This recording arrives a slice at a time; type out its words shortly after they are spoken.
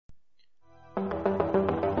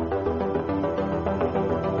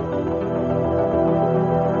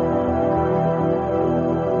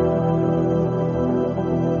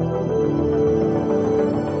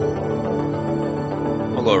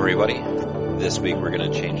everybody. This week we're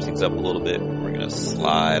going to change things up a little bit. We're going to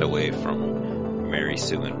slide away from Mary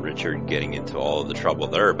Sue and Richard getting into all of the trouble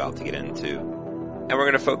they're about to get into. And we're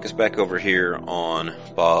going to focus back over here on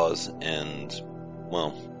Boz and,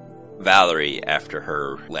 well, Valerie after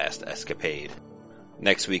her last escapade.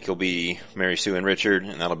 Next week will be Mary Sue and Richard,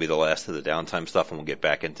 and that'll be the last of the downtime stuff, and we'll get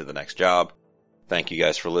back into the next job. Thank you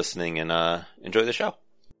guys for listening, and enjoy the show.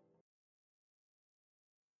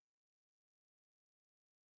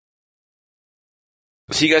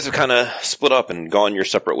 So you guys have kind of split up and gone your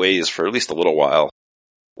separate ways for at least a little while.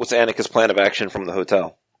 What's Annika's plan of action from the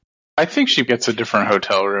hotel? I think she gets a different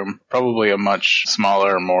hotel room, probably a much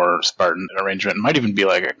smaller, more Spartan arrangement. It might even be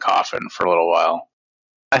like a coffin for a little while.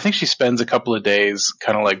 I think she spends a couple of days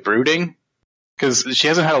kind of like brooding, because she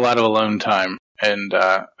hasn't had a lot of alone time. And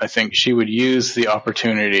I think she would use the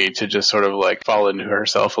opportunity to just sort of like fall into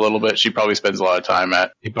herself a little bit. She probably spends a lot of time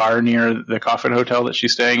at a bar near the Coffin Hotel that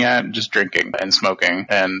she's staying at, just drinking and smoking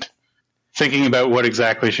and thinking about what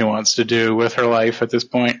exactly she wants to do with her life at this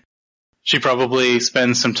point. She probably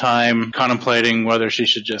spends some time contemplating whether she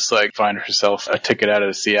should just like find herself a ticket out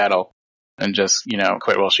of Seattle and just,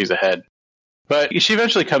 quit while she's ahead. But she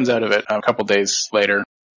eventually comes out of it a couple days later.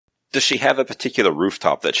 Does she have a particular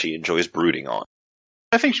rooftop that she enjoys brooding on?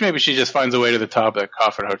 I think maybe she just finds a way to the top of the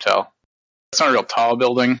Coffin Hotel. It's not a real tall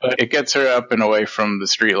building, but it gets her up and away from the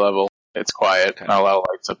street level. It's quiet, not a lot of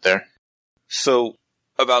lights up there. So,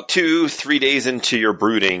 about 2-3 days into your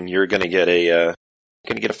brooding, you're gonna get a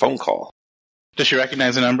phone call. Does she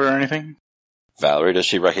recognize the number or anything? Valerie, does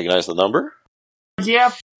she recognize the number?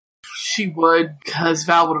 Yeah, she would, because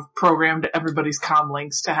Val would have programmed everybody's comm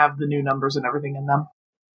links to have the new numbers and everything in them.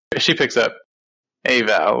 She picks up. Hey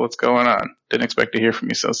Val, what's going on? Didn't expect to hear from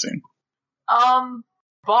you so soon.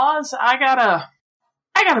 Boss, I got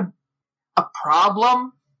a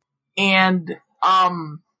problem, and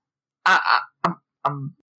I'm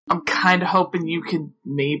kind of hoping you can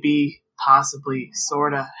maybe, possibly,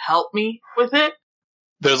 sorta help me with it.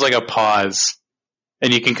 There's like a pause,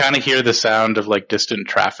 and you can kind of hear the sound of like distant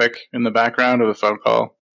traffic in the background of the phone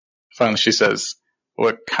call. Finally, she says,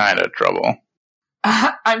 "What kind of trouble?"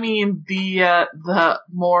 I mean, the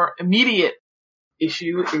more immediate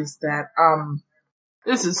issue is that,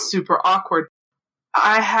 this is super awkward.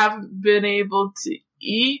 I haven't been able to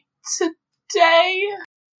eat today.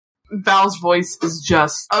 Val's voice is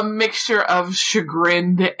just a mixture of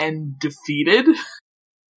chagrined and defeated.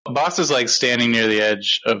 Boss is like standing near the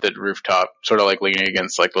edge of the rooftop, sort of like leaning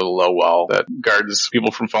against like a little low wall that guards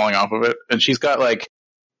people from falling off of it. And she's got like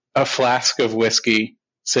a flask of whiskey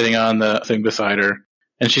sitting on the thing beside her,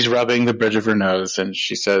 and she's rubbing the bridge of her nose, and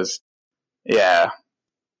she says, "Yeah,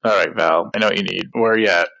 all right, Val, I know what you need. Where are you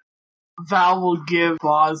at?" Val will give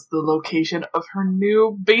Boz the location of her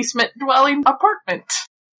new basement-dwelling apartment.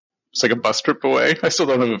 It's like a bus trip away. I still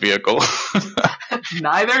don't have a vehicle.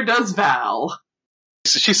 Neither does Val.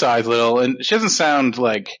 She sighs a little, and she doesn't sound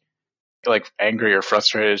like angry or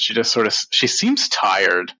frustrated. She just she seems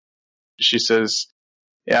tired. She says,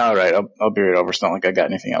 "Yeah, all right, I'll be right over. It's not like I got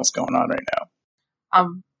anything else going on right now."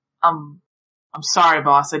 I'm sorry,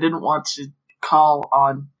 boss. I didn't want to call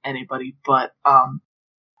on anybody, but I'll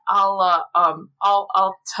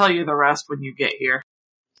tell you the rest when you get here.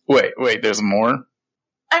 Wait, there's more?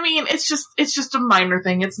 I mean, it's just a minor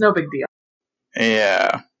thing. It's no big deal.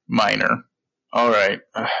 Yeah, minor. All right,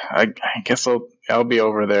 I guess I'll be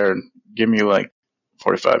over there. Give me like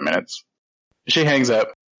 45 minutes. She hangs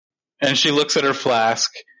up, and she looks at her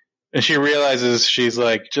flask, and she realizes she's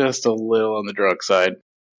like just a little on the drug side.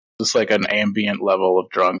 Just like an ambient level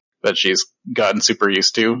of drunk that she's gotten super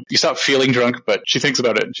used to. You stop feeling drunk, but she thinks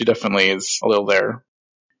about it, and she definitely is a little there.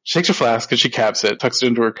 She takes her flask and she caps it, tucks it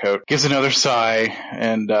into her coat, gives another sigh,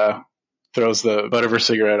 and throws the butt of her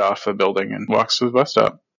cigarette off the building and walks to the bus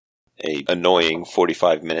stop. A annoying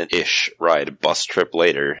 45-minute-ish ride bus trip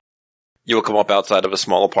later, you will come up outside of a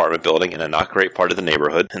small apartment building in a not great part of the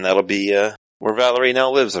neighborhood, and that'll be where Valerie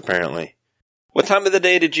now lives, apparently. What time of the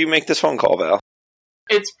day did you make this phone call, Val?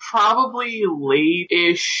 It's probably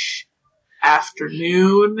late-ish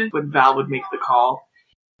afternoon when Val would make the call.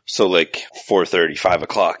 So like 4:30, 5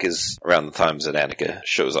 o'clock is around the times that Annika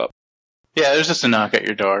shows up. Yeah, there's just a knock at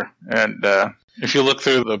your door, and if you look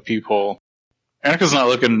through the peephole, Annika's not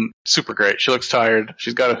looking super great. She looks tired.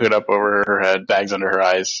 She's got a hood up over her head, bags under her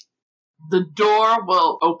eyes. The door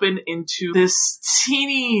will open into this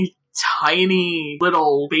teeny tiny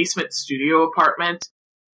little basement studio apartment.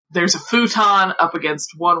 There's a futon up against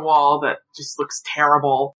one wall that just looks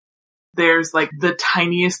terrible. There's like the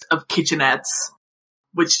tiniest of kitchenettes,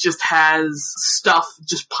 which just has stuff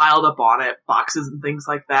just piled up on it, boxes and things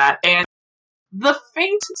like that. And the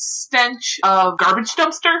faint stench of garbage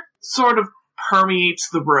dumpster sort of permeates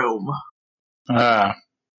the room.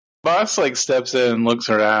 Boss steps in and looks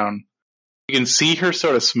around. You can see her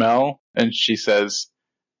sort of smell, and she says,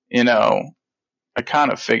 I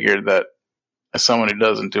kind of figured that as someone who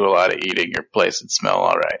doesn't do a lot of eating, your place would smell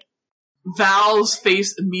alright. Val's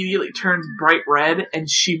face immediately turns bright red, and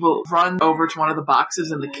she will run over to one of the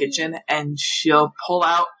boxes in the kitchen, and she'll pull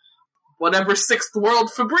out whatever Sixth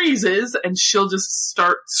World Febreze is, and she'll just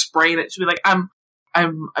start spraying it. She'll be like, I'm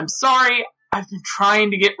sorry, I've been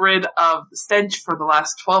trying to get rid of the stench for the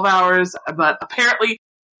last 12 hours, but apparently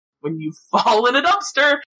when you fall in a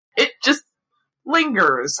dumpster, it just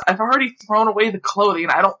lingers. I've already thrown away the clothing.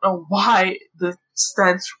 I don't know why the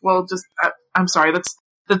stench will just, I'm sorry,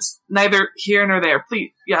 that's neither here nor there.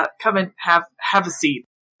 Please, yeah, come and have a seat.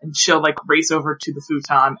 And she'll race over to the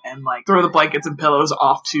futon and throw the blankets and pillows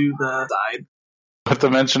off to the side. With the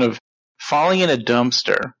mention of falling in a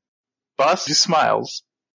dumpster, Boss smiles.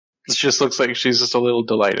 It just looks like she's just a little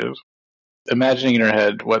delighted. Imagining in her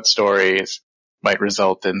head what stories might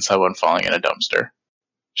result in someone falling in a dumpster.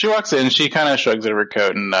 She walks in, she kind of shrugs at her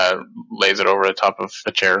coat and lays it over the top of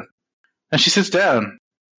a chair. And she sits down.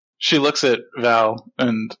 She looks at Val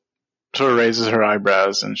and sort of raises her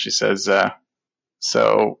eyebrows and she says,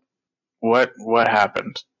 so, what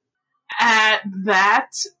happened? At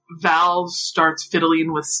that, Val starts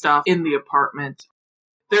fiddling with stuff in the apartment.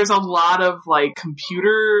 There's a lot of,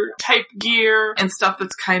 computer type gear and stuff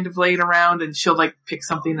that's kind of laying around, and she'll, pick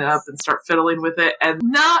something up and start fiddling with it and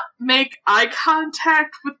not make eye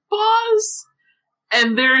contact with Boz.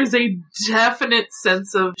 And there is a definite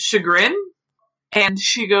sense of chagrin. And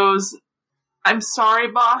she goes, I'm sorry,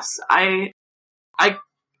 boss. I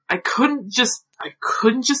couldn't just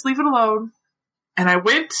leave it alone. And I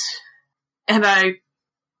went, and I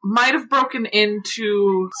might have broken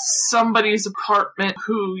into somebody's apartment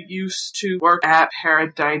who used to work at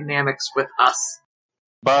Paradynamics with us.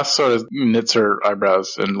 Boss sort of knits her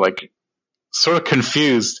eyebrows and, sort of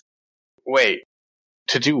confused. Wait,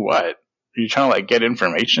 to do what? Are you trying to, get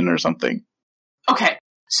information or something? Okay,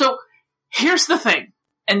 so here's the thing.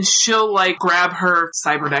 And she'll, grab her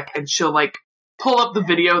cyberdeck and she'll, pull up the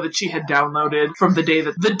video that she had downloaded from the day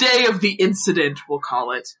of the incident, we'll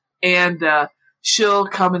call it. And, she'll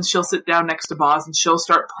come and she'll sit down next to Boz and she'll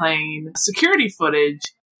start playing security footage.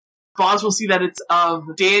 Boz will see that it's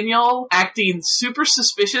of Daniel acting super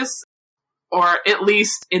suspicious, or at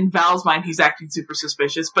least in Val's mind, he's acting super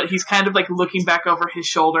suspicious, but he's kind of looking back over his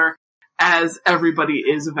shoulder as everybody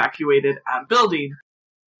is evacuated out of the building.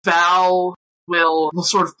 Val will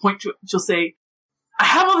sort of point to it. She'll say, I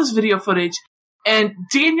have all this video footage, and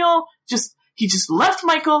Daniel just left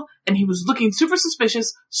Michael, and he was looking super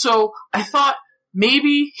suspicious, so I thought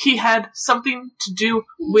maybe he had something to do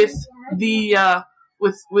with the,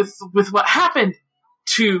 with what happened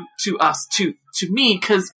to us, to me,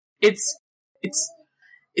 cause it's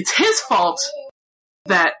his fault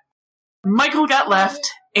that Michael got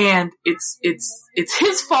left, and it's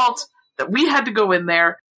his fault that we had to go in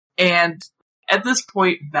there. And at this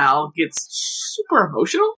point, Val gets super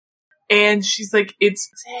emotional, and she's like, it's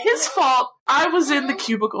his fault I was in the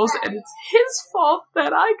cubicles, and it's his fault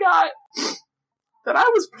that I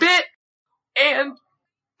was bit, and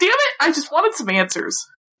damn it, I just wanted some answers.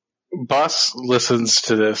 Boss listens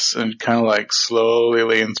to this and kind of slowly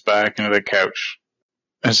leans back into the couch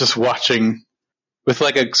and is just watching with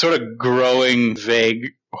a sort of growing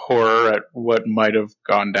vague horror at what might have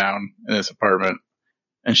gone down in this apartment.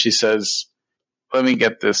 And she says, let me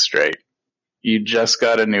get this straight. You just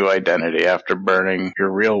got a new identity after burning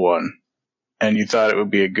your real one, and you thought it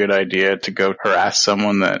would be a good idea to go harass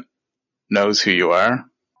someone that knows who you are?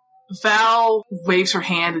 Val waves her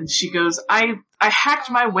hand and she goes, I hacked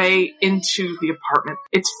my way into the apartment.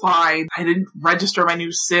 It's fine. I didn't register my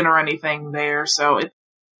new SIN or anything there, so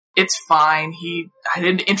it's fine. I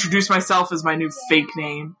didn't introduce myself as my new fake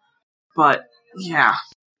name, but yeah.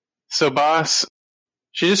 So Boss,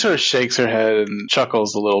 she just sort of shakes her head and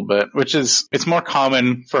chuckles a little bit, it's more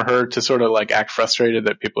common for her to sort of act frustrated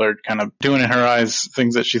that people are kind of doing in her eyes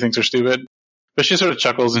things that she thinks are stupid. But she sort of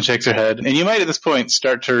chuckles and shakes her head. And you might at this point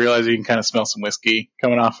start to realize you can kind of smell some whiskey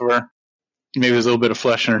coming off of her. Maybe there's a little bit of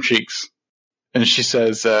flesh in her cheeks. And she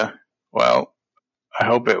says, well, I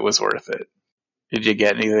hope it was worth it. Did you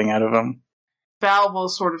get anything out of him? Val will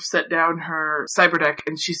sort of set down her cyberdeck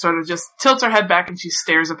and she sort of just tilts her head back and she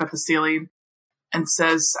stares up at the ceiling and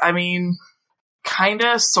says, I mean,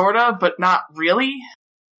 kinda, sorta, but not really.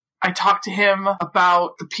 I talked to him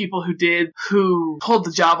about the people who pulled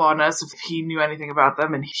the job on us, if he knew anything about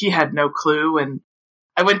them, and he had no clue, and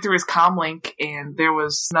I went through his comm link and there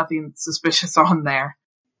was nothing suspicious on there.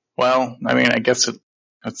 Well, I mean, I guess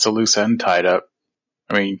it's a loose end tied up.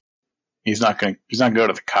 I mean, he's not gonna go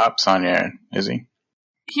to the cops on you, is he?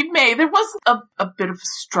 He may. There was a bit of a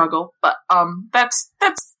struggle, but that's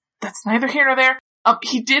neither here nor there.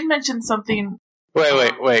 He did mention something.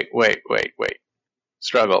 Wait.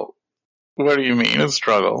 Struggle. What do you mean a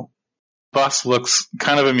struggle? Boss looks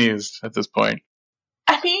kind of amused at this point.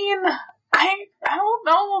 I mean, I don't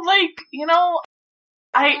know. Like, you know,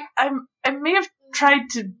 I may have tried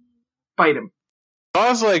to bite him.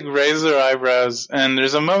 Boss like raises her eyebrows, and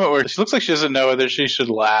there's a moment where she looks like she doesn't know whether she should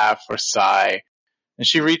laugh or sigh. And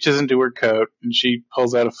she reaches into her coat and she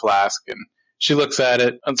pulls out a flask and she looks at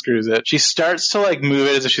it, unscrews it. She starts to like move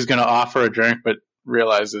it as if she's going to offer a drink, but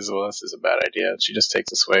realizes, well, this is a bad idea. She just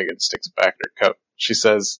takes a swig and sticks it back in her coat. She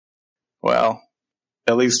says, well,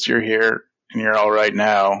 at least you're here and you're all right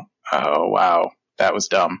now. Oh, wow. That was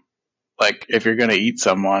dumb. Like, if you're going to eat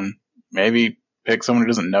someone, maybe pick someone who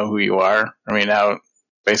doesn't know who you are. I mean, now,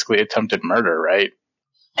 basically attempted murder, right?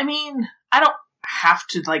 I mean, I don't have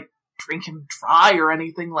to, like, drink him dry or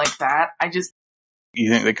anything like that. You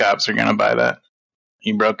think the cops are gonna buy that?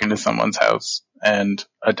 You broke into someone's house and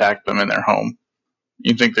attacked them in their home.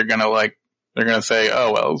 You think they're gonna say,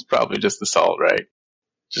 oh, well, it was probably just assault, right?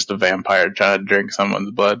 Just a vampire trying to drink someone's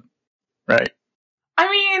blood, right? I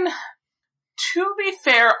mean, to be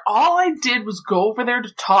fair, all I did was go over there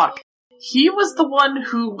to talk. He was the one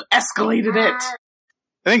who escalated it.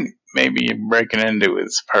 I think maybe breaking into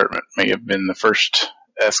his apartment may have been the first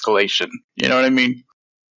escalation. You know what I mean?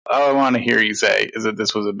 All I want to hear you say is that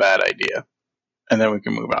this was a bad idea. And then we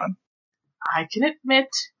can move on. I can admit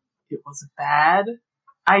it was a bad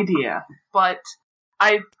idea. But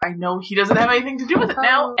I know he doesn't have anything to do with it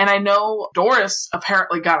now. And I know Doris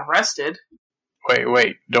apparently got arrested.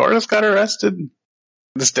 Wait. Doris got arrested?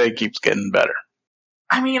 This day keeps getting better.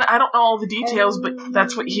 I mean, I don't know all the details, but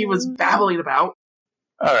that's what he was babbling about.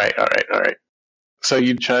 All right. So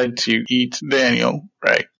you tried to eat Daniel,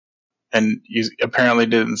 right? And you apparently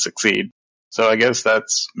didn't succeed. So I guess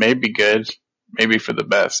that's maybe good, maybe for the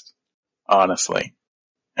best, honestly.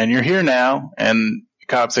 And you're here now, and the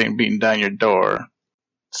cops ain't beating down your door.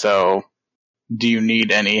 So, do you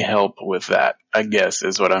need any help with that, I guess,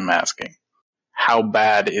 is what I'm asking. How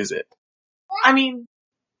bad is it? I mean...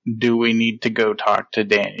 Do we need to go talk to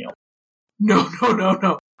Daniel? No.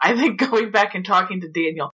 I think going back and talking to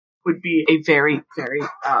Daniel would be a very, very,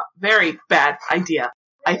 very bad idea.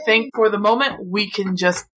 I think for the moment, we can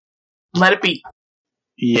just let it be.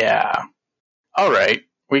 Yeah. Alright,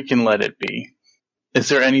 we can let it be. Is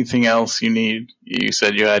there anything else you need? You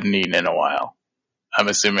said you hadn't eaten in a while. I'm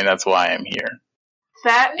assuming that's why I'm here.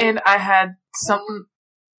 That, and I had something...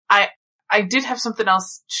 I did have something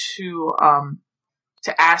else to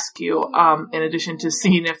ask you, in addition to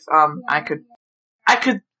seeing if, I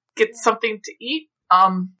could get something to eat.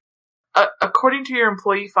 According to your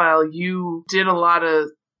employee file, you did a lot of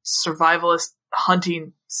survivalist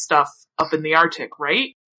hunting stuff up in the Arctic,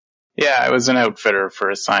 right? Yeah, I was an outfitter for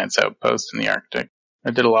a science outpost in the Arctic.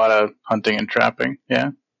 I did a lot of hunting and trapping,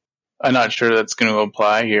 yeah. I'm not sure that's going to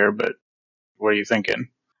apply here, but what are you thinking?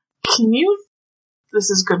 This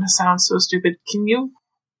is going to sound so stupid, can you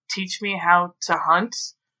teach me how to hunt?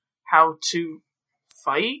 How to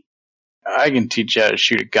fight? I can teach you how to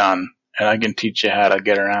shoot a gun, and I can teach you how to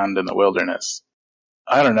get around in the wilderness.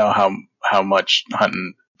 I don't know how much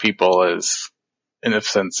hunting people is, in the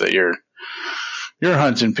sense that you're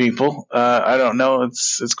hunting people. I don't know.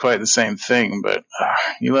 It's quite the same thing, but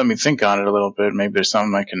you let me think on it a little bit. Maybe there's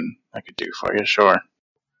something I could do for you. Sure.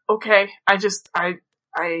 Okay. I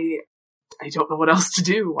don't know what else to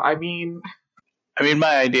do. I mean,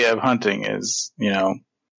 my idea of hunting is,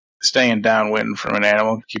 staying downwind from an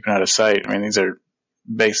animal, keeping out of sight. I mean, these are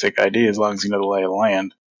basic ideas as long as you know the lay of the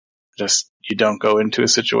land. Just, you don't go into a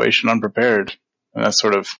situation unprepared. And that's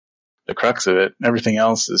sort of the crux of it. Everything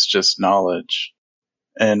else is just knowledge.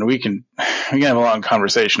 And we can have a long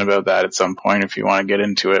conversation about that at some point if you want to get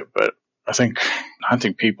into it, but I think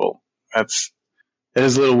hunting people, it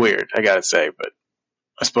is a little weird, I gotta say, but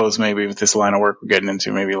I suppose maybe with this line of work we're getting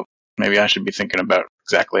into, maybe I should be thinking about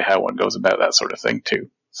exactly how one goes about that sort of thing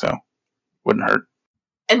too. So, wouldn't hurt.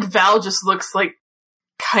 And Val just looks like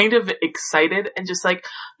kind of excited and just like,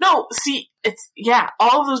 no, see,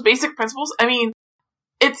 all of those basic principles, I mean,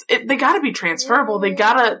 they gotta be transferable.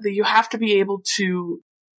 You have to be able to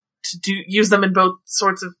use them in both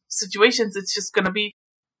sorts of situations. It's just gonna be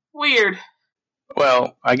weird.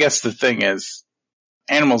 Well, I guess the thing is,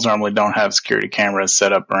 animals normally don't have security cameras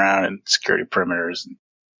set up around and security perimeters and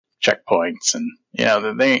checkpoints, and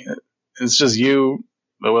it's just you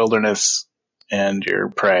the wilderness and your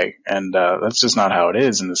prey. And that's just not how it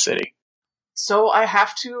is in the city. So I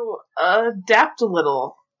have to adapt a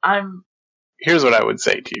little. Here's what I would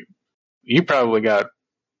say to you. You probably got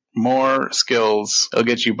more skills that'll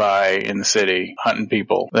get you by in the city hunting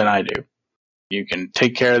people than I do. You can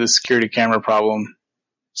take care of the security camera problem.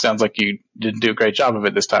 Sounds like you didn't do a great job of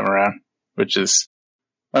it this time around, which is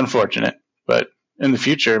unfortunate. But in the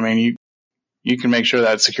future, I mean, you can make sure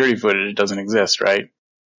that security footage doesn't exist, right?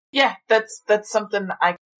 Yeah, that's something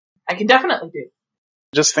I can definitely do.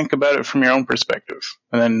 Just think about it from your own perspective.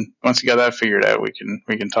 And then once you got that figured out,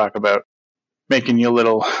 we can talk about making you a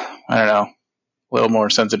little, I don't know, a little more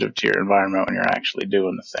sensitive to your environment when you're actually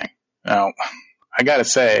doing the thing. Now, I gotta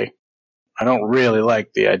say, I don't really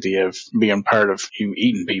like the idea of being part of you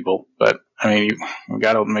eating people, but I mean, we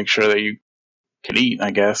gotta make sure that you can eat,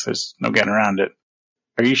 I guess. There's no getting around it.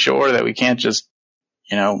 Are you sure that we can't just,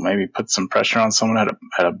 maybe put some pressure on someone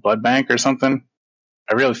at a blood bank or something?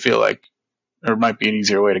 I really feel like there might be an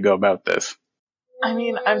easier way to go about this. I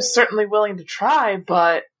mean, I'm certainly willing to try,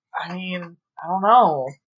 but I mean, I don't know.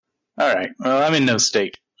 All right. Well, I'm in no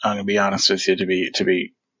state, I'm going to be honest with you, to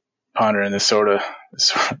be pondering this sort of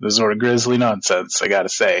grisly nonsense, I got to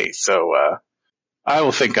say. So, I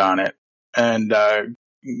will think on it and,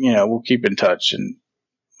 we'll keep in touch and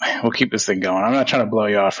we'll keep this thing going. I'm not trying to blow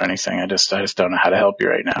you off or anything. I just don't know how to help you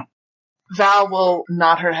right now. Val will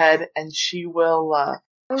nod her head and she'll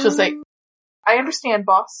say, I understand,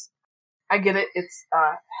 boss. I get it. It's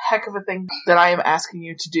a heck of a thing that I am asking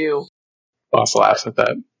you to do. Boss laughs at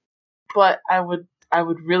that. But I would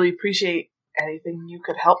really appreciate anything you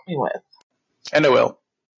could help me with. And I will.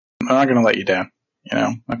 I'm not going to let you down.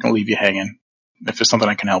 I'm not going to leave you hanging. If there's something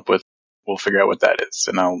I can help with, we'll figure out what that is.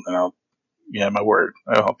 And I'll my word,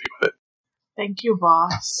 I'll help you with it. Thank you,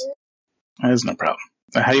 boss. There's no problem.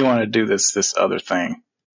 Now, how do you want to do this other thing?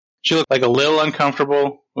 She looked like a little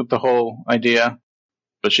uncomfortable with the whole idea,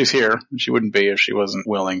 but she's here. She wouldn't be if she wasn't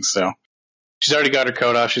willing, so. She's already got her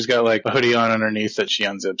coat off. She's got like a hoodie on underneath that she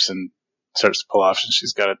unzips and starts to pull off. And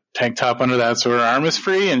she's got a tank top under that, so her arm is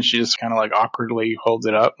free, and she just kind of like awkwardly holds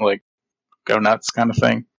it up, like go nuts kind of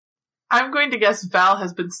thing. I'm going to guess Val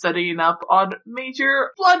has been studying up on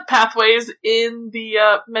major blood pathways in the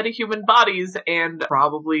metahuman bodies and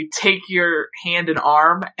probably take your hand and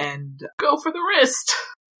arm and go for the wrist.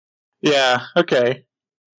 Yeah, okay.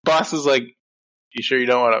 Boss is like, you sure you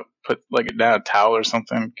don't want to put like down a towel or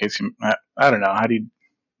something in case I don't know,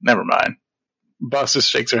 never mind. Boss just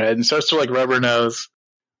shakes her head and starts to like rub her nose.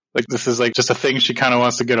 Like this is like just a thing she kind of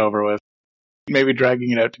wants to get over with. Maybe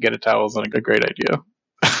dragging it out to get a towel is not a great idea.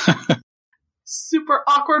 Super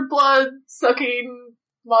awkward blood sucking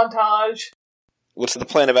montage. What's the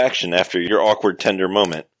plan of action after your awkward, tender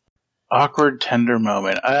moment? Awkward, tender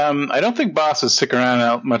moment. I don't think Boss would stick around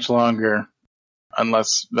out much longer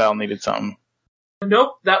unless Val needed something.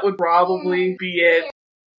 Nope, that would probably be it.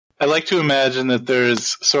 I like to imagine that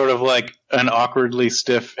there's sort of like an awkwardly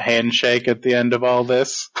stiff handshake at the end of all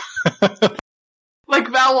this. Like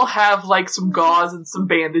Val will have like some gauze and some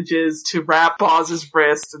bandages to wrap Boss's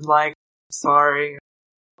wrist and like, sorry,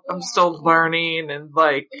 I'm still learning and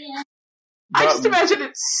like, I just imagine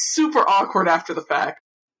it's super awkward after the fact.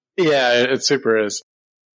 Yeah, it super is.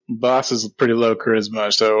 Boss is pretty low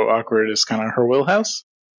charisma, so awkward is kind of her wheelhouse.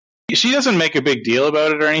 She doesn't make a big deal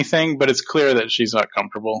about it or anything, but it's clear that she's not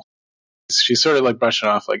comfortable. She's sort of like brushing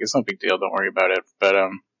off, like, it's no big deal, don't worry about it. But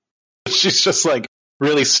she's just like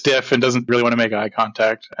really stiff and doesn't really want to make eye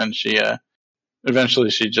contact. And she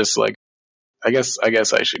eventually she just like, I guess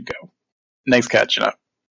I should go. Thanks catching up.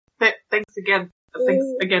 Thanks again,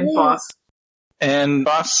 boss. And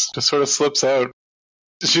Boss just sort of slips out.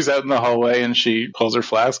 She's out in the hallway and she pulls her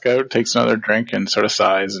flask out, takes another drink, and sort of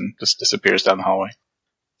sighs and just disappears down the hallway.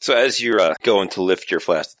 So as you're going to lift your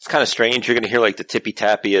flask, it's kind of strange. You're going to hear like the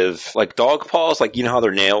tippy-tappy of like dog paws, like you know how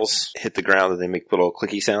their nails hit the ground and they make little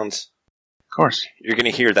clicky sounds? Of course. You're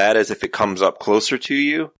going to hear that as if it comes up closer to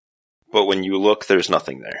you, but when you look, there's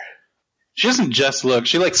nothing there. She doesn't just look.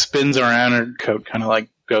 She like spins around, her coat kind of like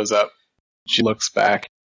goes up. She looks back.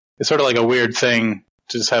 It's sort of like a weird thing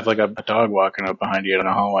to just have like a dog walking up behind you in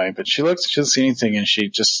a hallway, but she looks, she doesn't see anything, and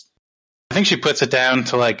I think she puts it down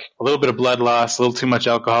to like a little bit of blood loss, a little too much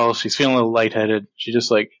alcohol. She's feeling a little lightheaded. She just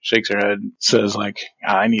like shakes her head and says like,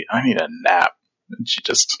 I need a nap. And she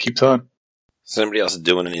just keeps on. Is anybody else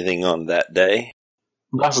doing anything on that day?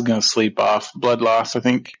 Boss is going to sleep off blood loss, I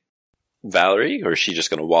think. Valerie, or is she just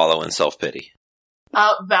going to wallow in self-pity?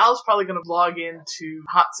 Val's probably going to log into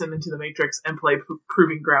Hot Sim into the Matrix and play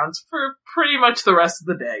Proving Grounds for pretty much the rest of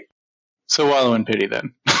the day. So wallow in pity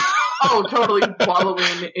then. Oh, totally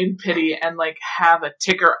wallowing in pity and like have a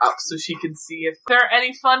ticker up so she can see if there are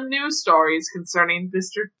any fun news stories concerning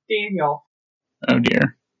Mr. Daniel. Oh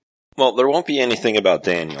dear. Well, there won't be anything about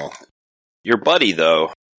Daniel. Your buddy,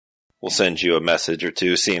 though, will send you a message or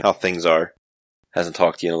two seeing how things are. Hasn't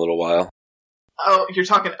talked to you in a little while. Oh, you're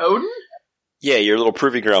talking Odin? Yeah, your little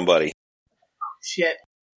proving ground buddy. Shit.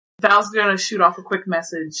 Val's gonna shoot off a quick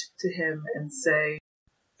message to him and say,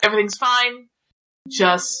 everything's fine,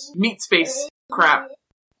 just meat space crap.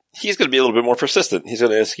 He's going to be a little bit more persistent. He's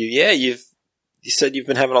going to ask you, yeah, you said you've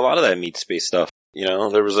been having a lot of that meat space stuff. You know,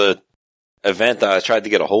 there was a event that I tried to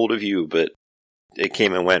get a hold of you, but it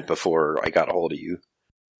came and went before I got a hold of you.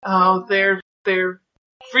 Oh, they're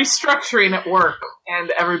restructuring at work,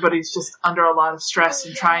 and everybody's just under a lot of stress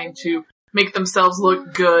and trying to make themselves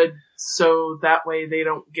look good so that way they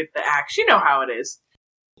don't get the axe. You know how it is.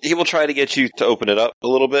 He will try to get you to open it up a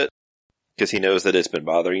little bit, because he knows that it's been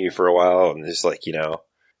bothering you for a while, and it's like, you know,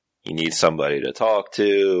 you need somebody to talk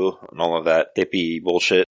to, and all of that hippie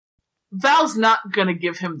bullshit. Val's not gonna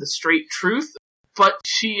give him the straight truth, but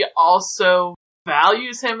she also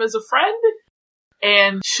values him as a friend,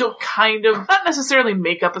 and she'll kind of, not necessarily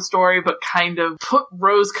make up a story, but kind of put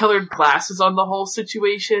rose-colored glasses on the whole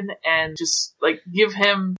situation, and just, like, give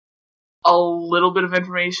him a little bit of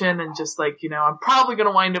information, and just like, you know, I'm probably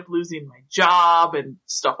gonna wind up losing my job, and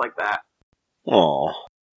stuff like that. Aw.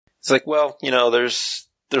 It's like, well, you know, there's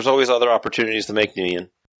always other opportunities to make million.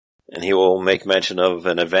 And he will make mention of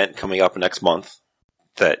an event coming up next month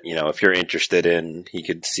that, you know, if you're interested in, he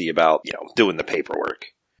could see about, you know, doing the paperwork.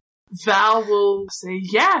 Val will say,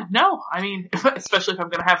 yeah, no, I mean, especially if I'm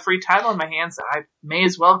going to have free time on my hands, I may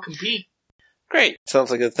as well compete. Great. Sounds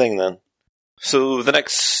like a good thing then. So the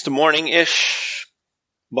next morning-ish,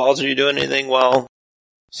 Balls, are you doing anything while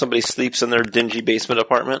somebody sleeps in their dingy basement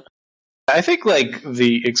apartment? I think, like,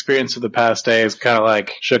 the experience of the past day has kind of,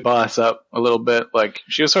 like, shook Boss up a little bit. Like,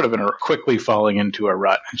 she was sort of quickly falling into a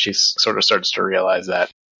rut, and she sort of starts to realize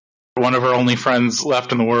that one of her only friends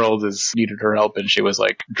left in the world needed her help, and she was,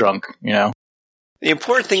 like, drunk, you know? The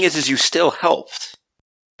important thing is you still helped.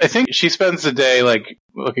 I think she spends the day, like,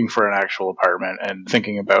 looking for an actual apartment and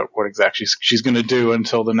thinking about what exactly she's going to do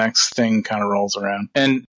until the next thing kind of rolls around.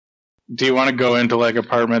 And do you want to go into, like,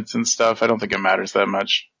 apartments and stuff? I don't think it matters that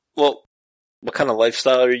much. Well, what kind of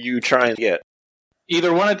lifestyle are you trying to get?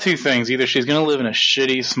 Either one of two things. Either she's going to live in a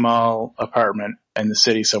shitty, small apartment in the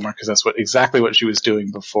city somewhere, because that's exactly what she was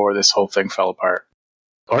doing before this whole thing fell apart.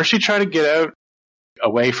 Or she try to get out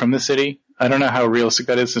away from the city. I don't know how realistic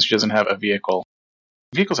that is since she doesn't have a vehicle.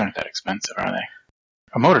 Vehicles aren't that expensive, are they?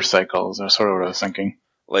 A motorcycle is sort of what I was thinking.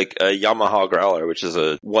 Like a Yamaha Growler, which is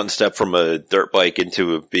a one step from a dirt bike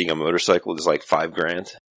into being a motorcycle, is like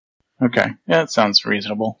 $5,000. Okay. Yeah, that sounds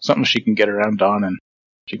reasonable. Something she can get around on and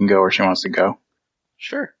she can go where she wants to go.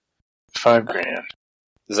 Sure. $5,000.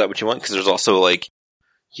 Is that what you want? Because there's also, like,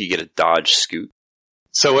 you get a Dodge Scoot.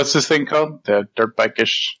 So what's this thing called? The dirt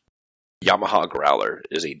bike-ish? Yamaha Growler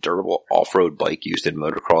is a durable off-road bike used in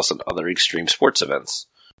motocross and other extreme sports events.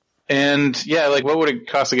 And, yeah, like, what would it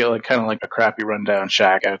cost to get, like, kind of like a crappy rundown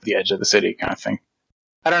shack out at the edge of the city kind of thing?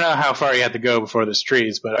 I don't know how far you had to go before there's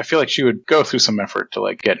trees, but I feel like she would go through some effort to,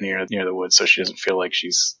 like, get near the woods so she doesn't feel like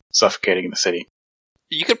she's suffocating in the city.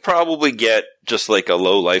 You could probably get just, like, a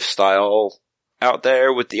low lifestyle out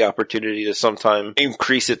there with the opportunity to sometime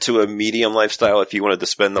increase it to a medium lifestyle if you wanted to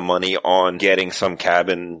spend the money on getting some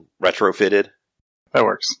cabin retrofitted. That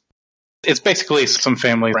works. It's basically some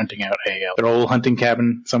family renting out their old hunting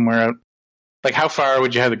cabin somewhere out. Like, how far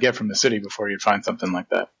would you have to get from the city before you'd find something like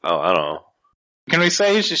that? Oh, I don't know. Can we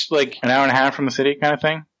say it's just like an hour and a half from the city kind of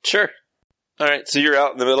thing? Sure. Alright, so you're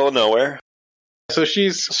out in the middle of nowhere. So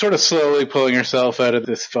she's sort of slowly pulling herself out of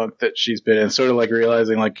this funk that she's been in, sort of like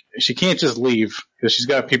realizing like she can't just leave because she's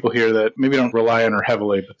got people here that maybe don't rely on her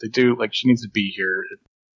heavily, but they do, like, she needs to be here.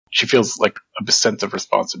 She feels like a sense of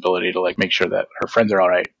responsibility to like make sure that her friends are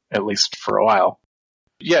alright, at least for a while.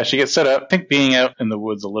 Yeah, she gets set up. I think being out in the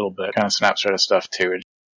woods a little bit kind of snaps her out of stuff too.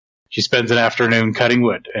 She spends an afternoon cutting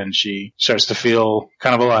wood, and she starts to feel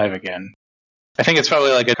kind of alive again. I think it's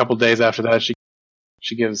probably like a couple days after that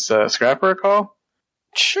she gives Scrapper a call.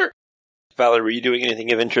 Sure. Valerie, were you doing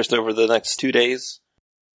anything of interest over the next 2 days?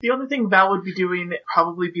 The only thing Val would be doing,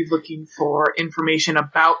 probably be looking for information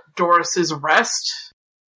about Doris's arrest.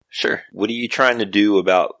 Sure. What are you trying to do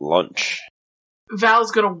about lunch?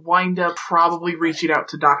 Val's gonna wind up probably reaching out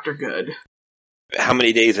to Dr. Good. How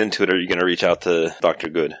many days into it are you going to reach out to Dr.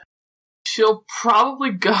 Good? She'll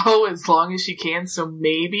probably go as long as she can, so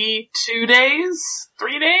maybe 2 days?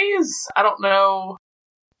 3 days? I don't know.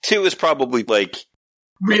 2 is probably like...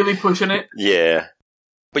 Really pushing it? Yeah.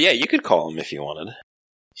 But yeah, you could call him if you wanted.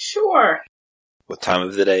 Sure. What time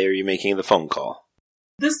of the day are you making the phone call?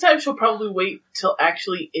 This time she'll probably wait till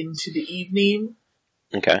actually into the evening.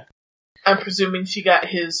 Okay. I'm presuming she got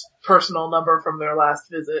his personal number from their last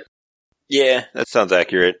visit. Yeah, that sounds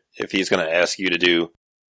accurate. If he's going to ask you to do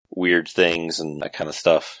weird things and that kind of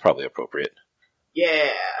stuff, probably appropriate.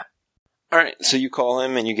 Yeah. Alright, so you call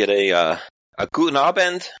him and you get a Guten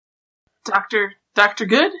Abend. Dr.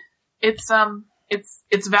 Good? It's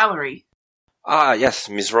Valerie. Ah, yes,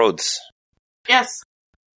 Miss Rhodes. Yes.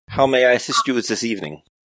 How may I assist you this evening?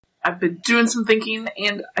 I've been doing some thinking,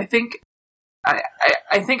 and I think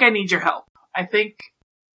I need your help.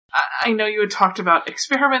 I know you had talked about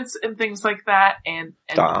experiments and things like that, and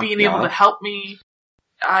being able to help me.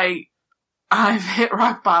 I've hit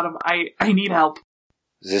rock bottom. I need help.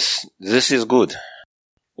 This is good.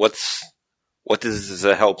 What is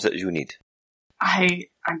the help that you need? I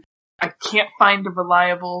can't find a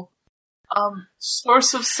reliable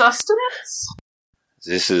source of sustenance.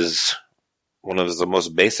 This is one of the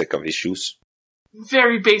most basic of issues.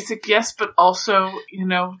 Very basic, yes, but also,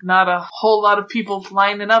 not a whole lot of people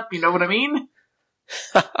lining up, you know what I mean?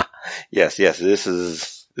 Yes, this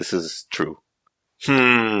is true.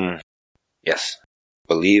 Yes.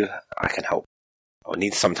 Believe I can help. I'll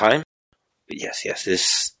need some time. But yes,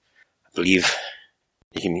 this, I believe,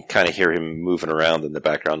 you can kind of hear him moving around in the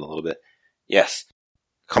background a little bit. Yes.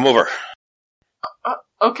 Come over.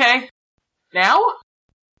 Okay. Now?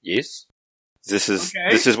 Yes. This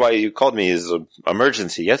is why you called me, is an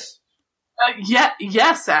emergency, yes?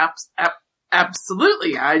 Yes,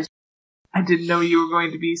 absolutely. I didn't know you were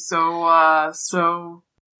going to be so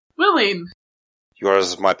willing. You are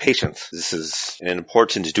my patient. This is an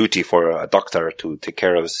important duty for a doctor to take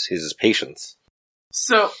care of his patients.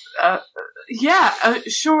 So,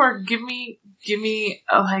 sure. Give me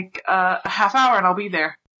a half hour and I'll be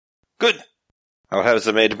there. Good. I'll have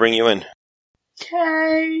the maid bring you in.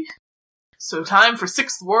 Okay. So time for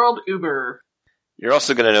Sixth World Uber. You're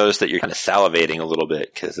also going to notice that you're kind of salivating a little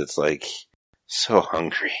bit because it's so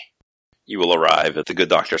hungry. You will arrive at the good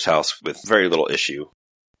doctor's house with very little issue.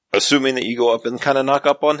 Assuming that you go up and kind of knock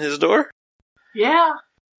up on his door? Yeah.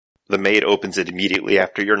 The maid opens it immediately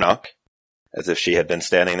after your knock, as if she had been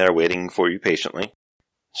standing there waiting for you patiently.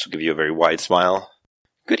 She'll give you a very wide smile.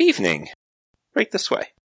 Good evening. Right this way.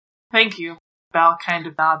 Thank you. Val kind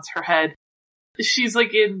of nods her head. She's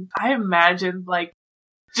I imagine,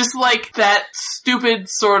 just that stupid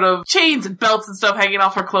sort of chains and belts and stuff hanging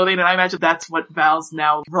off her clothing, and I imagine that's what Val's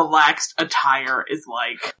now relaxed attire is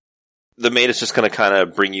like. The maid is just going to kind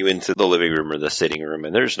of bring you into the living room or the sitting room,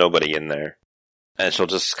 and there's nobody in there. And she'll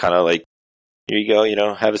just kind of here you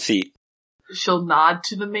go, have a seat. She'll nod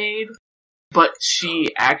to the maid, but she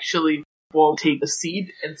actually won't take a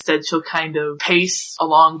seat. Instead, she'll kind of pace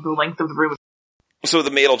along the length of the room. So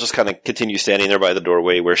the maid will just kind of continue standing there by the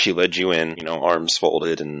doorway where she led you in, arms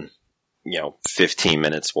folded, and, 15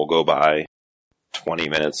 minutes will go by, 20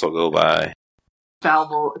 minutes will go by. Val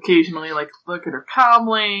will occasionally, look at her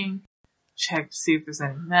calmly, check to see if there's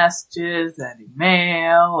any messages, any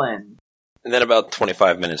mail, and then about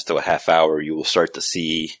 25 minutes to a half hour, you will start to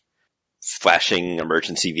see flashing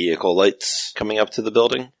emergency vehicle lights coming up to the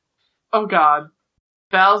building. Oh god.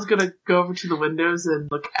 Val's gonna go over to the windows and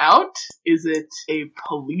look out. Is it a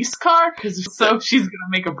police car? Because if so, she's gonna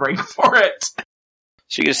make a break for it.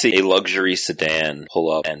 So you're gonna see a luxury sedan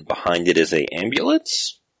pull up, and behind it is a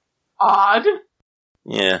ambulance? Odd.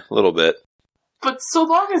 Yeah, a little bit. But so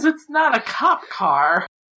long as it's not a cop car,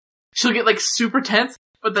 she'll get super tense,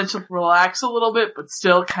 but then she'll relax a little bit, but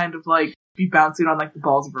still kind of be bouncing on the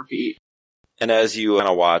balls of her feet. And as you kind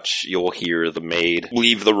of watch, you'll hear the maid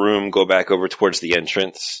leave the room, go back over towards the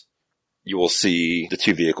entrance. You will see the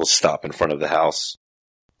two vehicles stop in front of the house.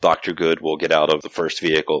 Dr. Good will get out of the first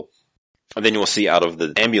vehicle. And then you will see out of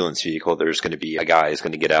the ambulance vehicle, there's going to be a guy who's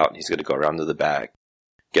going to get out and he's going to go around to the back,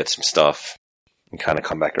 get some stuff, and kind of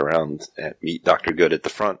come back around and meet Dr. Good at the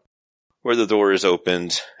front, where the door is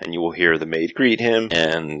opened, and you will hear the maid greet him,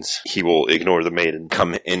 and he will ignore the maid and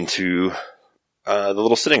come into the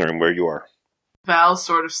little sitting room where you are. Val's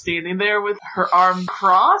sort of standing there with her arm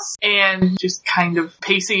crossed and just kind of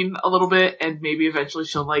pacing a little bit, and maybe eventually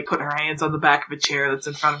she'll put her hands on the back of a chair that's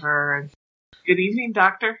in front of her. And good evening,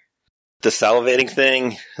 doctor. The salivating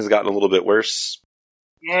thing has gotten a little bit worse.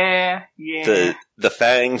 Yeah. The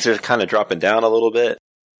fangs are kind of dropping down a little bit.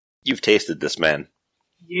 You've tasted this man.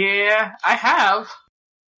 Yeah, I have.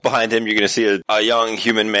 Behind him, you're going to see a young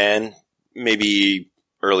human man, maybe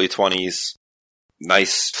early 20s.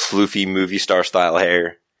 Nice, floofy movie star style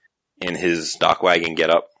hair in his dock wagon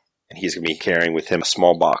getup, and he's going to be carrying with him a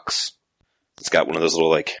small box. It's got one of those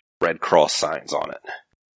little, like, Red Cross signs on it.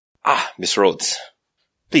 Ah, Miss Rhodes.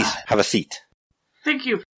 Please, have a seat. Thank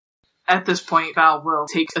you. At this point, Val will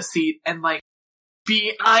take a seat and, like,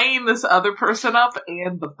 be eyeing this other person up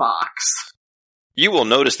and the box. You will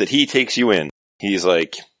notice that he takes you in. He's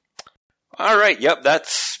like, alright, yep,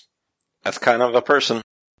 that's kind of a person.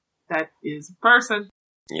 That is a person.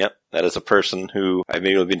 Yep, that is a person who I've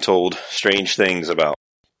maybe been told strange things about.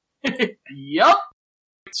 Yup.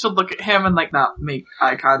 She'll look at him and, like, not make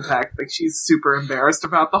eye contact. Like, she's super embarrassed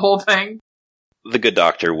about the whole thing. The good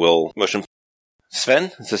doctor will motion.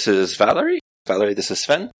 Sven, this is Valerie. Valerie, this is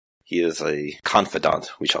Sven. He is a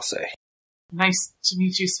confidant, we shall say. Nice to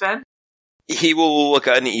meet you, Sven. He will look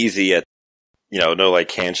uneasy at, no, like,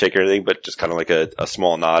 handshake or anything, but just kind of like a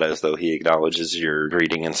small nod as though he acknowledges your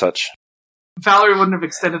greeting and such. Valerie wouldn't have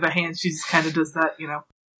extended a hand. She just kind of does that,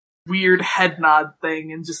 weird head nod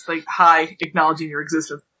thing and just, like, hi, acknowledging your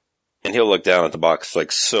existence. And he'll look down at the box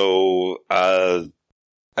like, so,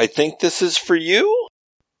 I think this is for you?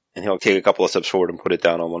 And he'll take a couple of steps forward and put it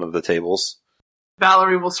down on one of the tables.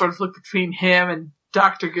 Valerie will sort of look between him and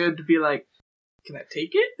Dr. Good to be like, can I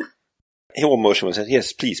take it? He will motion and say,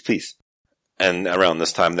 yes, please, please. And around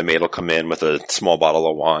this time, the maid will come in with a small bottle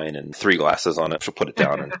of wine and 3 glasses on it. She'll put it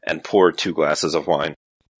down and pour 2 glasses of wine.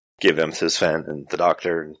 Give them to Sven and the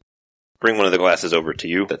doctor. And bring one of the glasses over to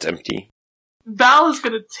you that's empty. Val is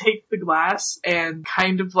going to take the glass and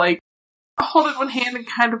kind of like hold it in one hand and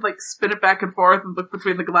kind of like spin it back and forth and look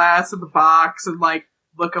between the glass and the box and like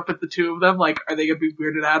look up at the two of them like, are they going to be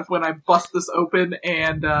weirded out when I bust this open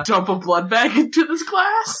and dump a blood bag into this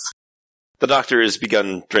glass? The doctor has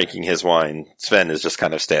begun drinking his wine. Sven is just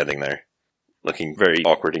kind of standing there, looking very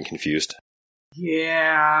awkward and confused.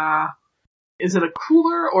 Yeah. Is it a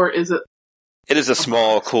cooler or is it... It is a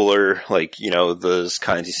small cooler, like, those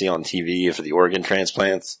kinds you see on TV for the organ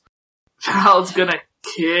transplants. Val's gonna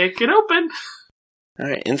kick it open.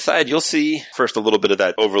 Alright, inside you'll see first a little bit of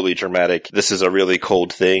that overly dramatic, this is a really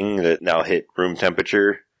cold thing that now hit room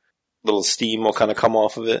temperature. Little steam will kind of come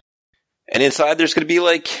off of it. And inside there's going to be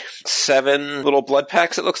like 7 little blood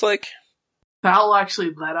packs, it looks like. Val will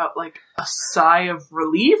actually let out like a sigh of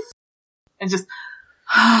relief and just,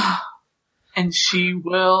 and she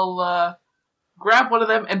will grab one of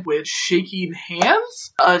them and with shaking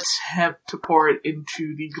hands attempt to pour it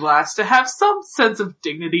into the glass to have some sense of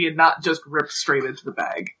dignity and not just rip straight into the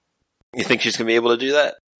bag. You think she's going to be able to do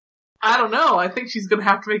that? I don't know. I think she's going to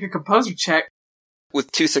have to make a composure check.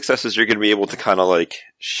 With 2 successes, you're going to be able to kind of like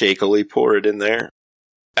shakily pour it in there.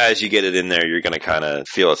 As you get it in there, you're going to kind of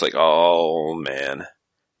feel it's like, oh man.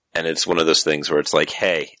 And it's one of those things where it's like,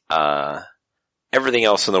 hey, everything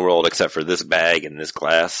else in the world except for this bag and this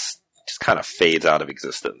glass just kind of fades out of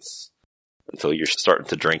existence until you're starting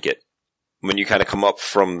to drink it. When you kind of come up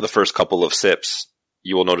from the first couple of sips,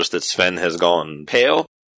 you will notice that Sven has gone pale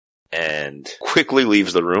and quickly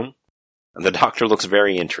leaves the room. And the doctor looks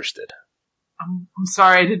very interested. I'm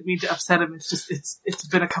sorry, I didn't mean to upset him. It's just, it's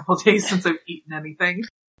been a couple of days since I've eaten anything.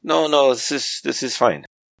 No, this is fine.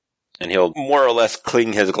 And he'll more or less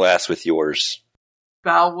cling his glass with yours.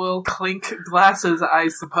 Val will clink glasses, I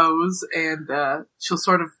suppose, and she'll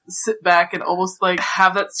sort of sit back and almost like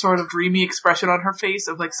have that sort of dreamy expression on her face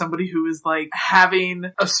of like somebody who is like having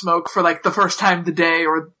a smoke for like the first time of the day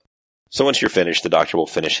or... So once you're finished, the doctor will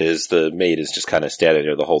finish his. The maid is just kind of standing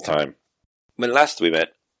there the whole time. When last we met,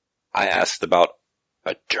 I asked about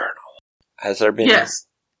a journal. Has there been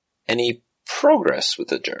any progress with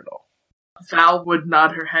the journal? Val would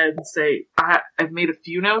nod her head and say, I've made a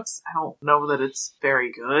few notes. I don't know that it's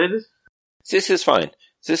very good. This is fine.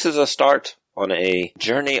 This is a start on a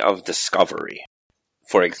journey of discovery.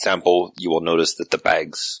 For example, you will notice that the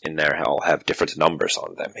bags in there all have different numbers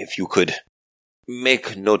on them. If you could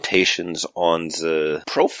make notations on the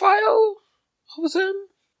profile of them?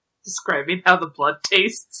 Describing how the blood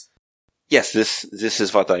tastes? Yes, this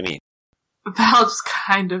is what I mean. Val just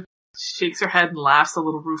kind of shakes her head and laughs a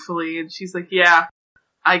little ruefully, and she's like, yeah,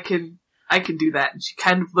 I can do that. And she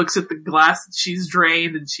kind of looks at the glass that she's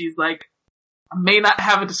drained, and she's like, I may not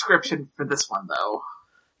have a description for this one, though.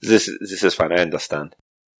 This is fine, I understand.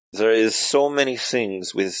 There is so many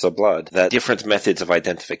things with the blood that different methods of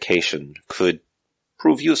identification could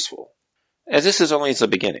prove useful. And this is only the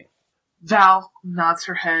beginning. Val nods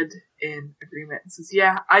her head in agreement and says,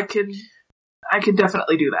 yeah, I can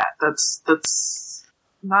definitely do that. That's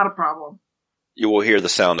not a problem. You will hear the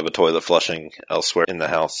sound of a toilet flushing elsewhere in the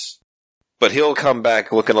house. But he'll come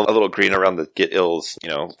back looking a little green around the get ills,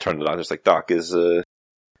 turn to the doctor, like, Doc,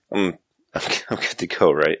 I'm good to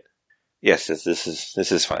go, right? Yes, this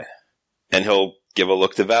is fine. And he'll give a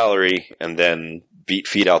look to Valerie and then beat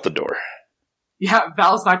feet out the door. Yeah,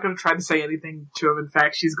 Val's not going to try to say anything to him. In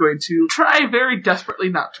fact, she's going to try very desperately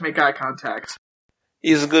not to make eye contact.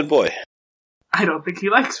 He's a good boy. I don't think he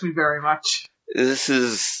likes me very much. This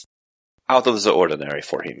is out of the ordinary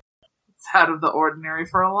for him. It's out of the ordinary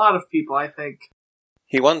for a lot of people, I think.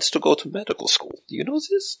 He wants to go to medical school. Do you know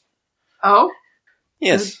this? Oh?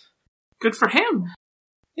 Yes. Good for him.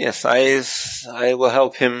 Yes, I will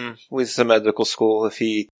help him with the medical school if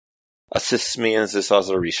he assists me in this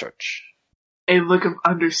other research. A look of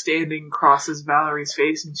understanding crosses Valerie's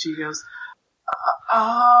face, and she goes,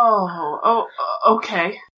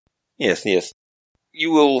 okay. Yes.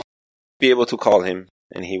 You will be able to call him,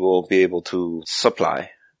 and he will be able to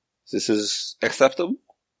supply. This is acceptable?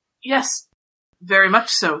 Yes, very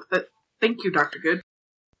much so. Thank you, Dr. Good.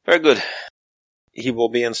 Very good. He will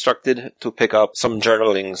be instructed to pick up some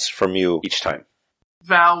journalings from you each time.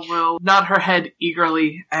 Val will nod her head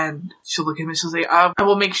eagerly, and she'll look at him and she'll say, I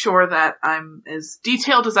will make sure that I'm as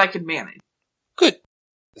detailed as I can manage. Good.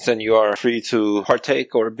 Then you are free to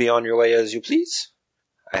partake or be on your way as you please.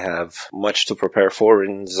 I have much to prepare for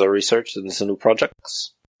in the research and the new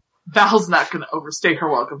projects. Val's not going to overstay her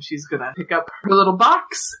welcome. She's going to pick up her little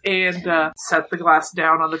box and set the glass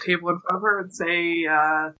down on the table in front of her and say,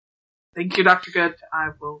 thank you, Dr. Good. I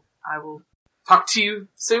will talk to you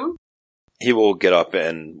soon. He will get up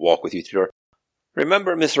and walk with you to the door.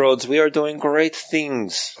 Remember, Miss Rhodes, we are doing great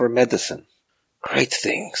things for medicine. Great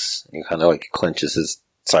things. He kind of like clenches his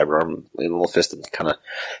cyber arm, little fist, and kind of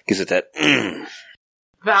gives it that.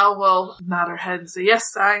 Val will nod her head and say,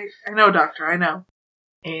 yes, I know, Doctor, I know.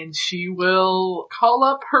 And she will call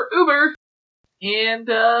up her Uber and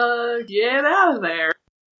get out of there.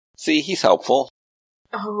 See, he's helpful.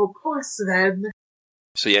 Oh, poor Sven.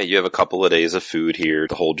 So yeah, you have a couple of days of food here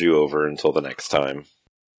to hold you over until the next time.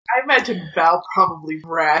 I imagine Val probably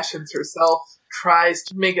rations herself, tries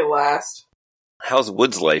to make it last. How's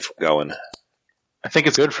Wood's life going? I think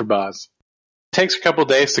it's good for Boz. It takes a couple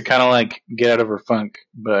days to kind of like get out of her funk,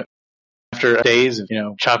 but after days of,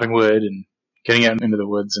 chopping wood and getting out into the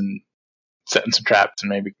woods and setting some traps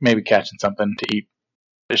and maybe catching something to eat,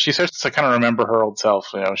 she starts to kind of remember her old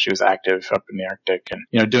self. She was active up in the Arctic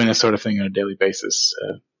and, doing this sort of thing on a daily basis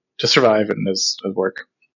to survive and as work.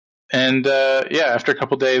 And, after a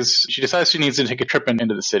couple days, she decides she needs to take a trip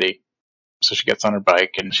into the city. So she gets on her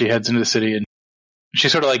bike and she heads into the city, and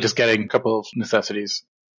she's sort of like just getting a couple of necessities.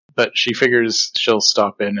 But she figures she'll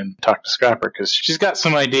stop in and talk to Scrapper because she's got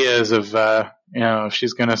some ideas of, if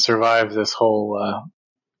she's going to survive this whole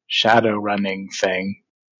shadow running thing,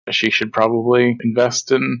 she should probably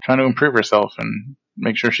invest in trying to improve herself and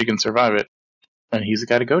make sure she can survive it. And he's the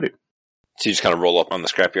guy to go to. So you just kind of roll up on the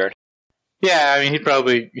scrapyard? Yeah, I mean, he'd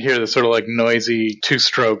probably hear the sort of like noisy,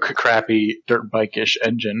 two-stroke, crappy, dirt bike-ish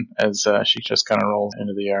engine as she just kind of rolls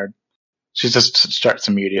into the yard. She just starts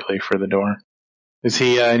immediately for the door. Is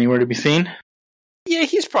he anywhere to be seen? Yeah,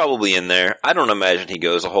 he's probably in there. I don't imagine he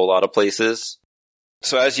goes a whole lot of places.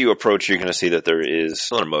 So as you approach, you're going to see that there is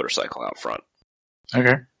another motorcycle out front.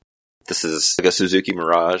 Okay. This is like a Suzuki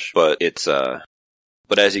Mirage, but it's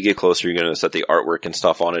but as you get closer, you're going to notice that the artwork and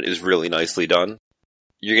stuff on it is really nicely done.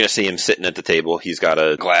 You're going to see him sitting at the table. He's got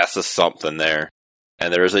a glass of something there.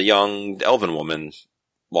 And there's a young elven woman,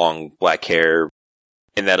 long black hair,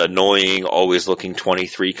 in that annoying, always looking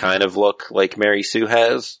 23 kind of look like Mary Sue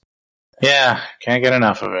has. Yeah, can't get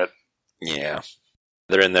enough of it. Yeah.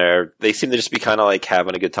 They're in there. They seem to just be kind of like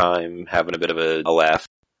having a good time, having a bit of a laugh.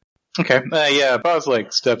 Okay. Boz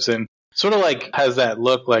like steps in. Sort of like has that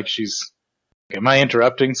look like she's, am I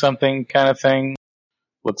interrupting something kind of thing?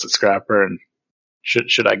 Looks at Scrapper and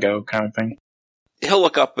should I go kind of thing. He'll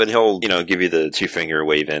look up and he'll, give you the 2-finger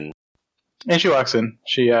wave in. And she walks in.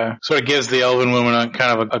 She sort of gives the elven woman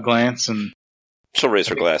kind of a glance, and she'll raise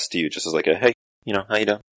her glass to you just as like a, hey, how you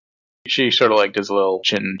doing? She sort of like does a little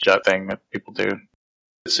chin jut thing that people do.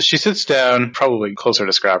 So she sits down, probably closer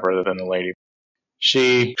to Scrapper than the lady.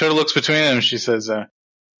 She sort of looks between them and she says,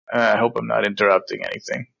 I hope I'm not interrupting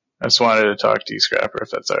anything. I just wanted to talk to you, Scrapper,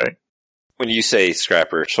 if that's alright. When you say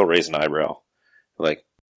Scrapper, she'll raise an eyebrow.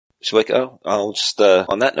 She's like, oh, I'll just,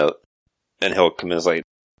 on that note. And he'll come in and like,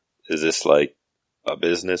 is this like a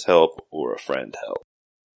business help or a friend help?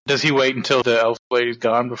 Does he wait until the elf lady's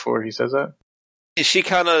gone before he says that? She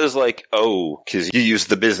kind of is like, oh, because you used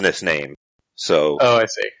the business name. So. Oh, I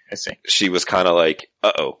see. She was kind of like,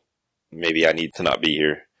 uh-oh, maybe I need to not be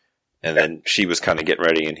here. And then she was kind of getting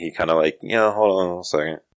ready and he kind of like, hold on a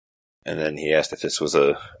second. And then he asked if this was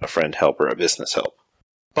a friend help or a business help.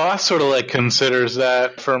 Boss sort of like considers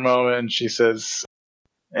that for a moment and she says,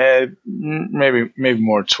 maybe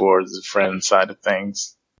more towards the friend side of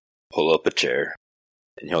things. Pull up a chair.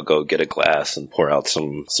 And he'll go get a glass and pour out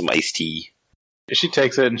some iced tea. She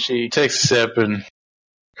takes it and she takes a sip and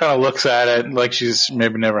kind of looks at it like she's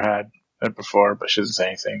maybe never had it before, but she doesn't say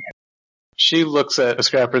anything. She looks at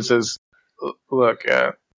Scrapper and says, look,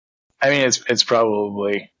 I mean, it's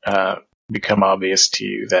probably become obvious to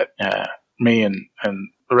you that me and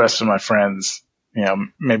the rest of my friends, you know,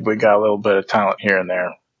 maybe we got a little bit of talent here and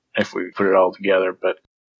there if we put it all together, but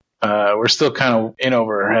we're still kind of in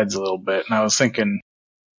over our heads a little bit. And I was thinking,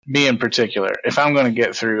 me in particular, if I'm going to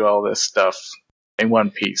get through all this stuff in one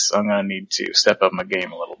piece, I'm going to need to step up my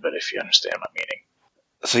game a little bit, if you understand my meaning.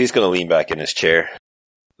 So he's going to lean back in his chair.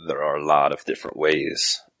 There are a lot of different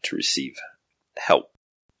ways to receive help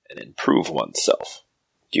and improve oneself.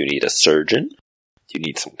 Do you need a surgeon? Do you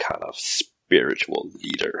need some kind of spiritual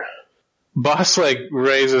leader? Boss,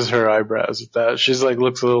 raises her eyebrows at that. She's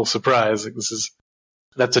looks a little surprised.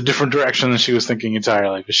 That's a different direction than she was thinking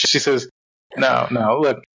entirely. But she says, no,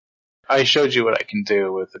 look, I showed you what I can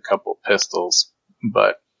do with a couple pistols,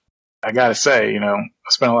 but I gotta say, I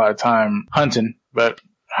spent a lot of time hunting, but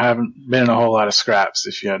I haven't been in a whole lot of scraps,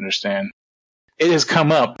 if you understand. It has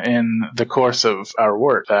come up in the course of our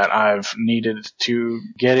work that I've needed to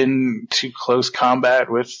get into close combat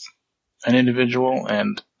with an individual,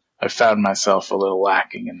 and I've found myself a little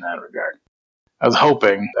lacking in that regard. I was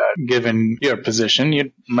hoping that, given your position,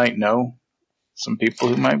 you might know some people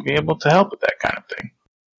who might be able to help with that kind of thing.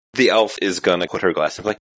 The elf is gonna put her glass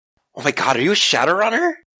up oh my god, are you a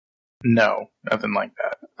Shadowrunner? No, nothing like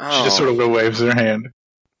that. Oh. She just sort of waves her hand.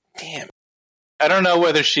 Damn. I don't know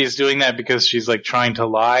whether she's doing that because she's trying to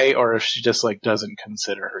lie or if she just doesn't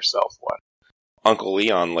consider herself one. Uncle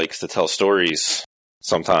Leon likes to tell stories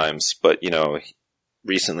sometimes, but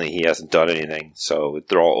recently he hasn't done anything, so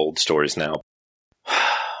they're all old stories now.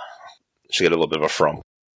 She got a little bit of a frump.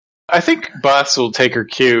 I think Boss will take her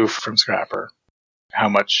cue from Scrapper. How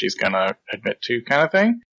much she's gonna admit to, kind of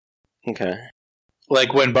thing. Okay.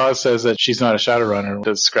 When Boss says that she's not a Shadowrunner,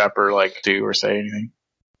 does Scrapper do or say anything?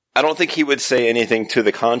 I don't think he would say anything to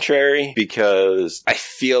the contrary, because I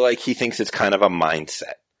feel like he thinks it's kind of a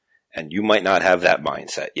mindset. And you might not have that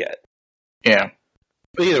mindset yet. Yeah.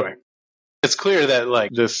 But either way, it's clear that,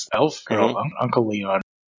 this elf girl, Uncle Leon,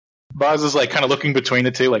 Boz is, kind of looking between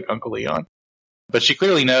the two, Uncle Leon. But she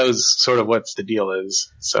clearly knows sort of what the deal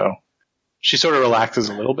is, so she sort of relaxes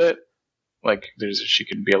a little bit. She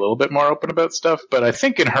can be a little bit more open about stuff, but I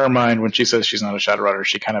think in her mind, when she says she's not a Shadowrunner,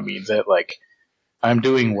 she kind of means it, I'm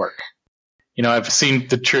doing work. I've seen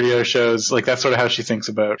the Trio shows, that's sort of how she thinks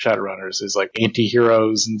about Shadowrunners, is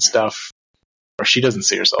anti-heroes and stuff. Or she doesn't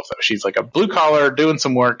see herself that way. She's a blue collar doing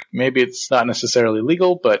some work. Maybe it's not necessarily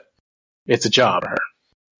legal, but it's a job for her.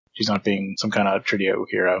 She's not being some kind of Trio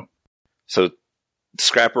hero. So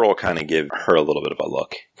Scrapper will kind of give her a little bit of a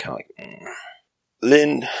look. Kind of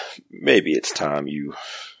Lynn, maybe it's time you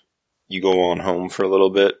go on home for a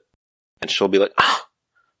little bit. And she'll be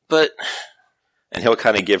but... And he'll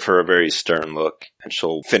kind of give her a very stern look, and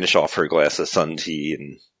she'll finish off her glass of sun tea,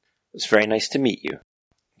 and it's very nice to meet you.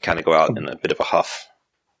 Kind of go out in a bit of a huff.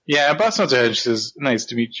 Yeah, Boss nods her head. She says, nice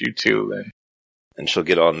to meet you too, Lynn. And she'll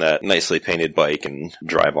get on that nicely painted bike and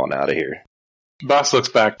drive on out of here. Boss looks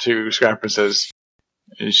back to Scrapper and says,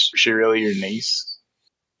 is she really your niece?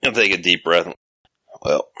 He'll take a deep breath.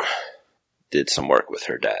 Well, did some work with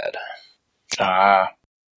her dad. Ah,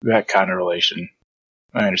 that kind of relation.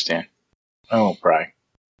 I understand. I won't pry.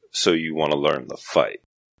 So you want to learn the fight?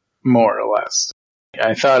 More or less.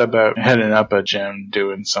 I thought about heading up a gym,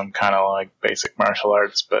 doing some kind of basic martial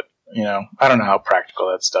arts, but, I don't know how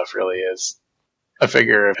practical that stuff really is. I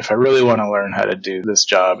figure if I really want to learn how to do this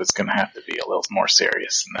job, it's going to have to be a little more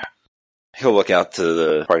serious than that. He'll look out to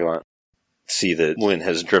the parking lot, see that Lynn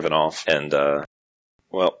has driven off, and, I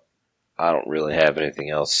don't really have anything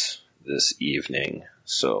else this evening,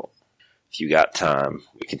 so... If you got time,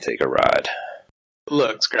 we can take a ride.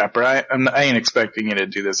 Look, Scrapper, I ain't expecting you to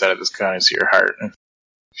do this out of this kindness of your heart.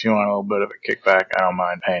 If you want a little bit of a kickback, I don't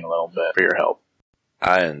mind paying a little bit for your help.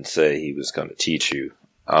 I didn't say he was going to teach you.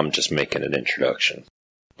 I'm just making an introduction.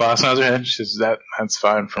 Boss nods her head. She says, that's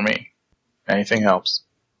fine for me. Anything helps.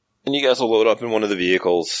 And you guys will load up in one of the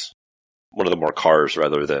vehicles. One of the more cars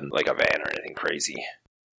rather than a van or anything crazy.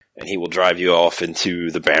 And he will drive you off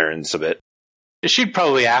into the Barrens a bit. She'd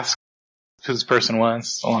probably ask who this person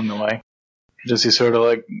was along the way. Does he sort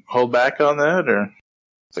of hold back on that, or?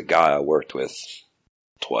 It's a guy I worked with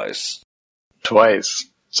twice. Twice?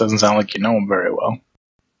 Doesn't sound like you know him very well.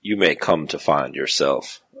 You may come to find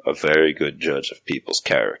yourself a very good judge of people's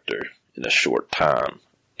character in a short time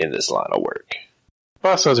in this line of work.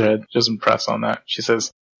 Boss nods her head, doesn't press on that. She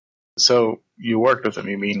says, so you worked with him,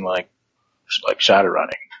 you mean like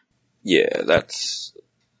Shadowrunning. Yeah, that's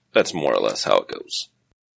more or less how it goes.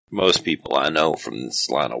 Most people I know from this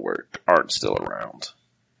line of work aren't still around.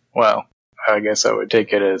 Well, I guess I would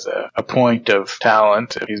take it as a point of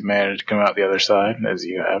talent if he's managed to come out the other side, as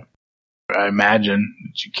you have. I imagine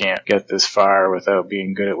that you can't get this far without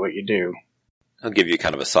being good at what you do. He'll give you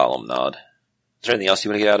kind of a solemn nod. Is there anything else you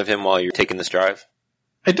want to get out of him while you're taking this drive?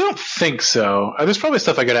 I don't think so. There's probably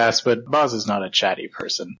stuff I could ask, but Boz is not a chatty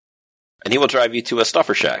person. And he will drive you to a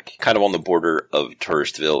stuffer shack, kind of on the border of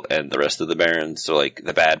Touristville and the rest of the Barrens. So, like,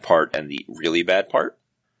 the bad part and the really bad part.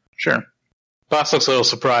 Sure. Boss looks a little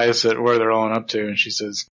surprised at where they're rolling up to, and she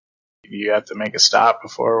says, "You have to make a stop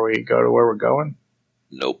before we go to where we're going?"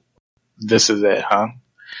 Nope. This is it, huh?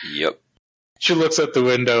 Yep. She looks at the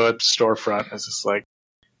window at the storefront. It's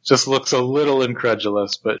just looks a little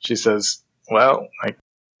incredulous, but she says, "Well,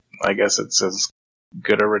 I guess it's as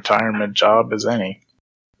good a retirement job as any."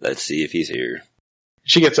 Let's see if he's here.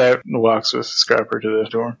 She gets out and walks with Scrapper to the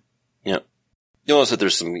door. Yep. You'll notice that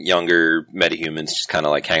there's some younger metahumans just kind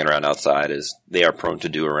of like hanging around outside, as they are prone to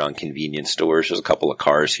do around convenience stores. There's a couple of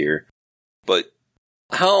cars here. But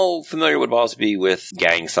how familiar would Boz be with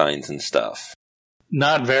gang signs and stuff?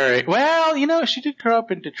 Not very. Well, she did grow up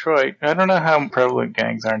in Detroit. I don't know how prevalent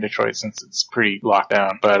gangs are in Detroit since it's pretty locked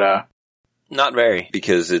down, but Not very,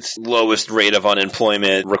 because it's lowest rate of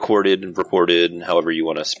unemployment recorded and reported, and however you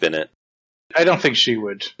want to spin it. I don't think she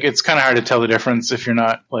would. It's kind of hard to tell the difference if you're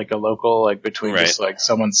not like a local, like between Right. just like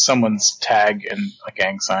someone's tag and a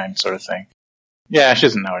gang sign sort of thing. Yeah, she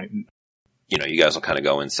doesn't know anything. You guys will kind of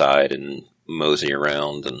go inside and mosey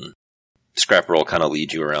around, and Scrapper will kind of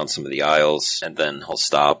lead you around some of the aisles, and then he'll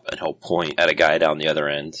stop and he'll point at a guy down the other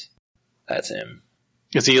end. That's him.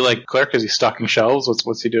 Is he like clerk? Is he stocking shelves?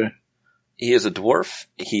 What's he doing? He is a dwarf.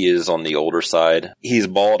 He is on the older side. He's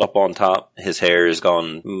bald up on top. His hair is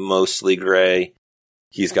gone mostly gray.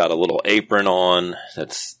 He's got a little apron on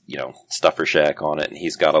that's, stuffer shack on it, and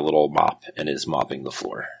he's got a little mop and is mopping the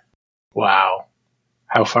floor. Wow.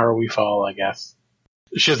 How far we fall, I guess.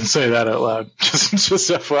 She doesn't say that out loud. Just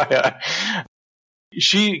FYI.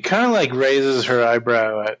 She kind of like raises her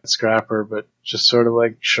eyebrow at Scrapper, but just sort of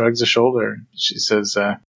like shrugs a shoulder. She says,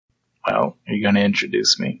 well, are you going to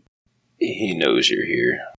introduce me? He knows you're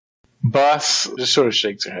here. Boss just sort of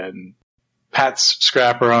shakes her head and pats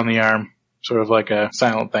Scrapper on the arm, sort of like a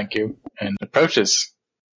silent thank you, and approaches.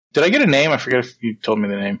 Did I get a name? I forget if you told me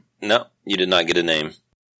the name. No, you did not get a name.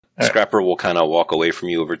 All Scrapper will kind of walk away from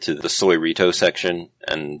you over to the soy Rito section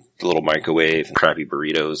and the little microwave and crappy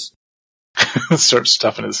burritos. Right. Start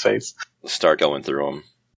stuffing his face. Start going through them.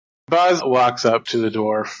 Boz walks up to the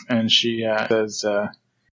dwarf and she says,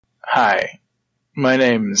 "Hi, my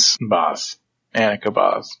name's Boz, Annika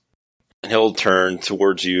Boz." And he'll turn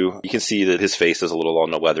towards you. You can see that his face is a little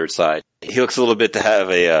on the weathered side. He looks a little bit to have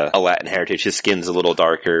a Latin heritage. His skin's a little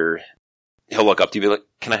darker. He'll look up to you and be like,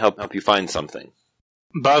 "Can I help you find something?"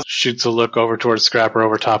 Boz shoots a look over towards Scrapper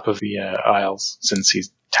over top of the aisles, since he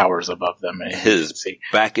towers above them. And His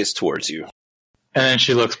back is towards you. And then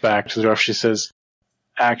she looks back to the dwarf. She says,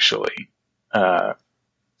 "Actually,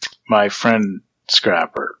 my friend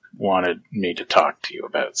Scrapper wanted me to talk to you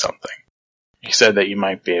about something. He said that you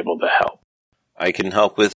might be able to help." I can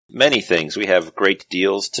help with many things. We have great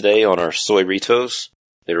deals today on our soy Ritos.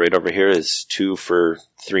 They're right over here is 2 for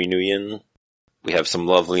 3 new yen. We have some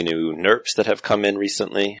lovely new NERPs that have come in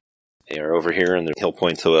recently. They are over here, and he'll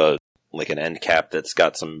point to an end cap that's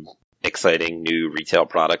got some exciting new retail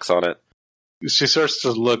products on it. She starts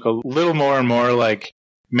to look a little more and more like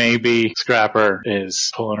maybe Scrapper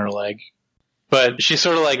is pulling her leg. But she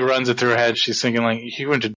sort of like runs it through her head. She's thinking like,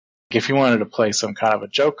 if he wanted to play some kind of a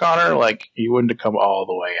joke on her, like he wouldn't have come all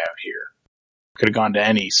the way out here. Could have gone to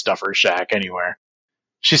any stuffer shack anywhere.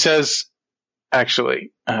 She says,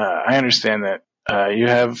 "Actually, I understand that you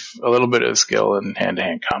have a little bit of skill in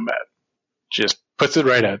hand-to-hand combat." She just puts it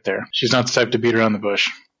right out there. She's not the type to beat around the bush.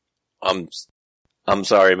 I'm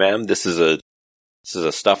sorry, ma'am. This is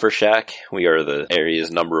a stuffer shack. We are the area's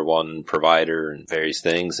 #1 provider in various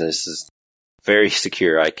things, and this is very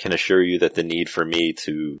secure. I can assure you that the need for me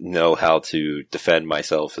to know how to defend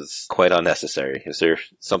myself is quite unnecessary. Is there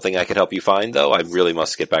something I could help you find, though? I really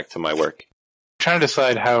must get back to my work. I'm trying to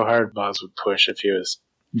decide how hard Boz would push if he was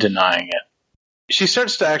denying it. She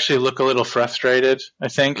starts to actually look a little frustrated, I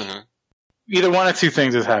think. Mm-hmm. Either one of two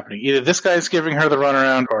things is happening. Either this guy's giving her the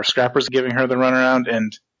runaround or Scrapper's giving her the runaround,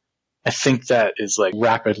 and I think that is like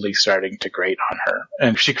rapidly starting to grate on her.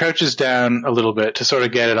 And she crouches down a little bit to sort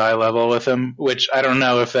of get at eye level with him, which I don't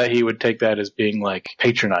know if that he would take that as being like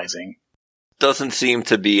patronizing. Doesn't seem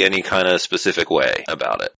to be any kind of specific way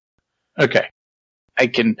about it. Okay. "I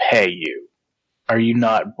can pay you Are you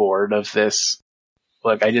not bored of this?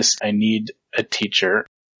 Look, I need a teacher.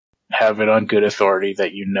 Have it on good authority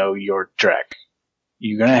that you know your Drek.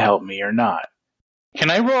 You gonna help me or not?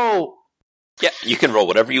 Can I roll? Yeah, you can roll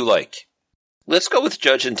whatever you like. Let's go with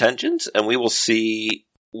Judge Intentions, and we will see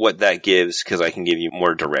what that gives, because I can give you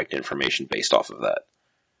more direct information based off of that.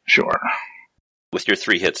 Sure. With your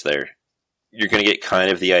 3 hits there, you're going to get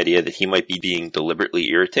kind of the idea that he might be being deliberately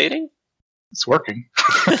irritating. It's working.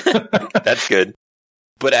 That's good.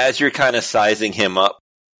 But as you're kind of sizing him up,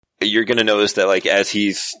 you're going to notice that, like, as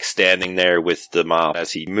he's standing there with the mop,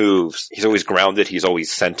 as he moves, he's always grounded, he's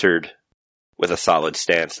always centered with a solid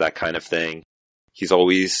stance, that kind of thing. He's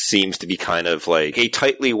always seems to be kind of like a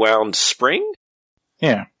tightly wound spring.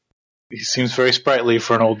 Yeah. He seems very sprightly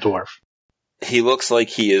for an old dwarf. He looks like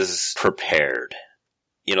he is prepared.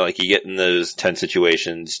 You know, like you get in those tense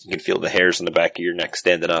situations, you can feel the hairs on the back of your neck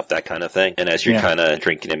standing up, that kind of thing. And as you're kind of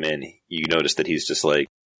drinking him in, you notice that he's just like,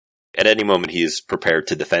 at any moment he's prepared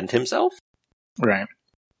to defend himself. Right.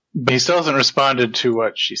 But he still hasn't responded to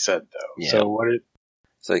what she said, though. Yeah. So what it...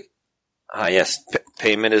 It's like, yes,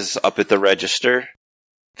 payment is up at the register.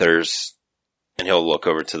 And he'll look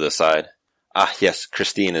over to the side. Yes,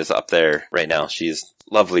 Christine is up there right now. She's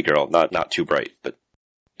a lovely girl, not too bright, but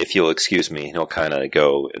if you'll excuse me, he'll kind of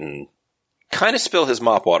go and kind of spill his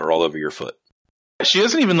mop water all over your foot. She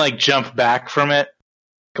doesn't even, like, jump back from it.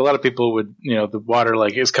 A lot of people would, the water,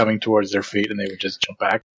 like, is coming towards their feet and they would just jump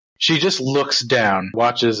back. She just looks down,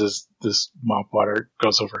 watches as this mop water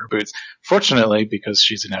goes over her boots. Fortunately, because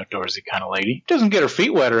she's an outdoorsy kind of lady, doesn't get her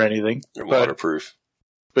feet wet or anything. They're waterproof.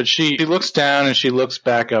 But she looks down and she looks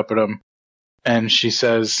back up at him and she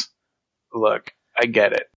says, look, I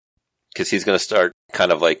get it. Because he's going to start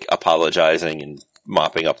kind of like apologizing and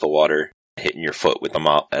mopping up the water, hitting your foot with the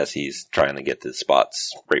mop as he's trying to get the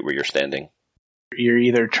spots right where you're standing. You're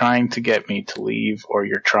either trying to get me to leave or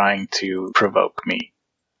you're trying to provoke me.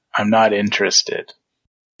 I'm not interested.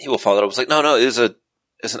 He will follow it up. It's like, no, it's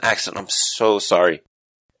an accident. I'm so sorry.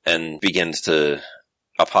 And begins to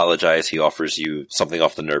apologize. He offers you something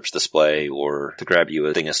off the NERP's display or to grab you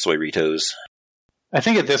a thing of Soyritos. I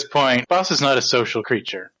think at this point, Boss is not a social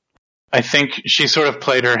creature. I think she sort of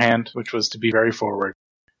played her hand, which was to be very forward.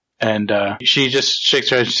 And she just shakes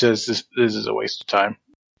her head and she says, this is a waste of time.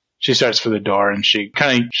 She starts for the door and she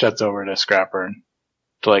kind of shuts over to Scrapper and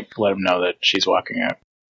to like let him know that she's walking out.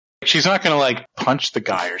 She's not going to like punch the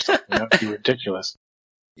guy or something. It'd be ridiculous.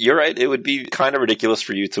 You're right. It would be kind of ridiculous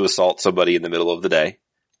for you to assault somebody in the middle of the day.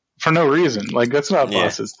 For no reason. Like, that's not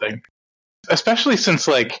Boss's thing. Especially since,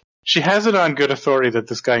 like, she has it on good authority that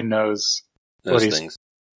this guy knows those things.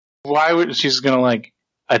 Why would she's going to, like,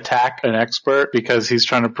 attack an expert because he's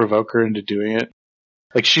trying to provoke her into doing it?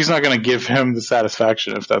 Like, she's not going to give him the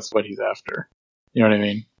satisfaction if that's what he's after. You know what I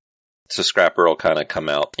mean? So Scrapper will kind of come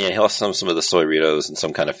out. Yeah, he'll have some of the Soyritos and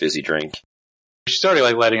some kind of fizzy drink. She's already,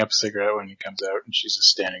 like, lighting up a cigarette when he comes out, and she's just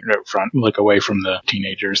standing right up front, like, away from the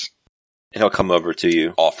teenagers. And he'll come over to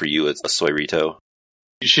you, offer you a Soyrito.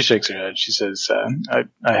 She shakes her head. She says,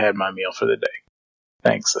 I had my meal for the day.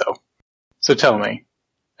 Thanks, though. So tell me,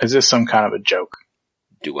 is this some kind of a joke?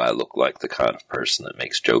 Do I look like the kind of person that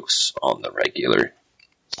makes jokes on the regular?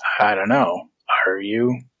 I don't know. Are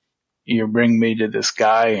you? You bring me to this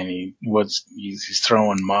guy, and he's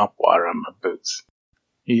throwing mop water on my boots.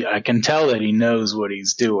 I can tell that he knows what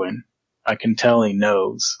he's doing. I can tell he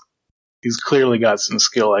knows. He's clearly got some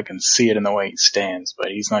skill. I can see it in the way he stands,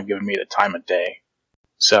 but he's not giving me the time of day.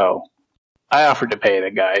 So, I offered to pay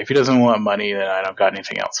the guy. If he doesn't want money, then I don't got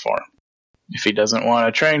anything else for him. If he doesn't want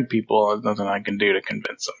to train people, there's nothing I can do to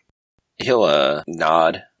convince him. He'll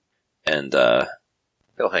nod, and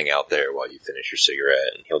he'll hang out there while you finish your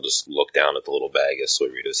cigarette, and he'll just look down at the little bag of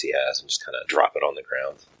Soyritos he has and just kind of drop it on the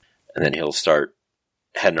ground. And then he'll start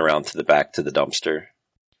heading around to the back to the dumpster.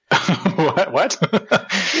 What?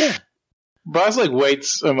 Yeah. Boss, like,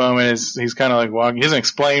 waits a moment as he's kind of, like, walking. He doesn't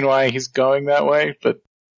explain why he's going that way, but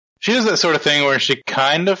she does that sort of thing where she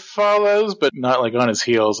kind of follows, but not, like, on his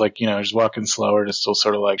heels, like, just walking slower, just still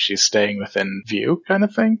sort of like she's staying within view kind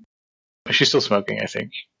of thing. But she's still smoking, I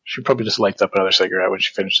think. She probably just lights up another cigarette when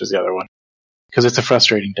she finishes the other one. Because it's a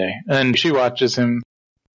frustrating day. And she watches him.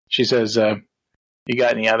 She says, you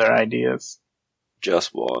got any other ideas?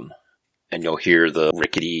 Just one. And you'll hear the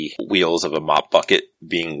rickety wheels of a mop bucket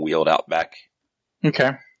being wheeled out back.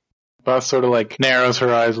 Okay. Boss sort of like narrows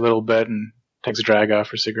her eyes a little bit and takes a drag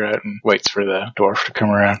off her cigarette and waits for the dwarf to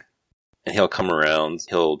come around. And he'll come around,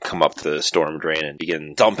 he'll come up the storm drain and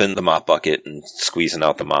begin dumping the mop bucket and squeezing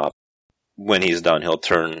out the mop. When he's done, he'll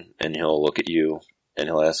turn and he'll look at you and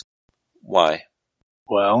he'll ask, why?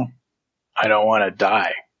 Well, I don't want to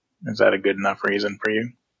die. Is that a good enough reason for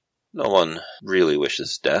you? No one really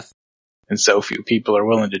wishes death. And so few people are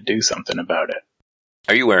willing to do something about it.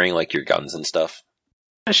 Are you wearing, like, your guns and stuff?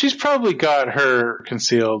 She's probably got her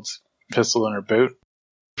concealed pistol in her boot.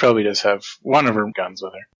 Probably does have one of her guns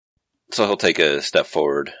with her. So he'll take a step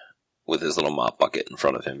forward with his little mop bucket in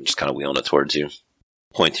front of him, just kind of wheeling it towards you.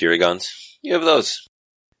 Point to your guns. You have those.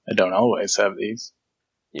 I don't always have these.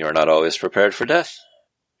 You are not always prepared for death.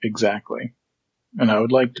 Exactly. And I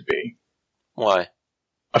would like to be. Why?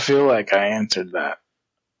 I feel like I answered that.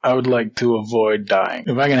 I would like to avoid dying,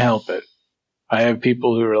 if I can help it. I have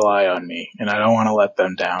people who rely on me, and I don't want to let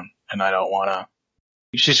them down, and I don't want to...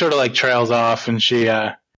 She sort of, like, trails off, and she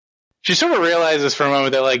sort of realizes for a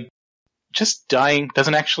moment that, like, just dying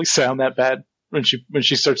doesn't actually sound that bad when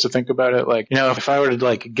she starts to think about it. Like, you know, if I were to,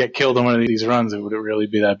 like, get killed on one of these runs, would it really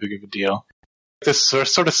be that big of a deal? This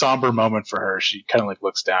sort of somber moment for her, she kind of, like,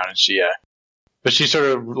 looks down, and but she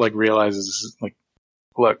sort of, like, realizes, like,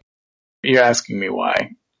 look, you're asking me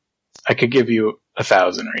why. I could give you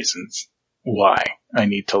 1,000 reasons why I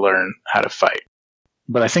need to learn how to fight.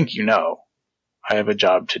 But I think you know, I have a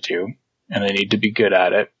job to do, and I need to be good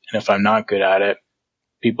at it. And if I'm not good at it,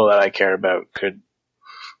 people that I care about could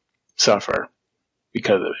suffer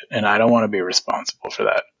because of it. And I don't want to be responsible for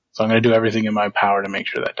that. So I'm going to do everything in my power to make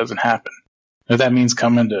sure that doesn't happen. If that means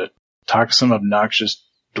coming to talk to some obnoxious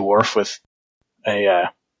dwarf with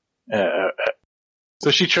So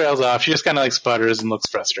she trails off. She just kind of like sputters and looks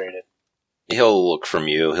frustrated. He'll look from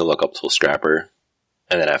you, he'll look up to Scrapper,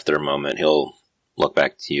 and then after a moment he'll look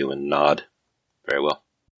back to you and nod. Very well.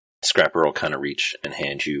 Scrapper will kind of reach and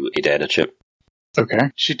hand you a data chip.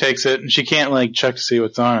 Okay. She takes it, and she can't like check to see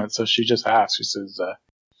what's on it, so she just asks. She says,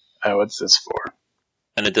 what's this for?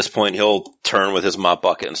 And at this point he'll turn with his mop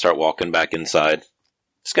bucket and start walking back inside.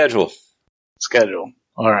 Schedule.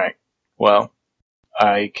 Alright. Well,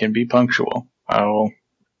 I can be punctual. I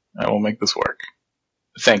will make this work.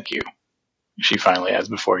 Thank you. She finally adds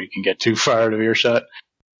before you can get too far out of earshot.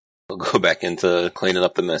 He'll go back into cleaning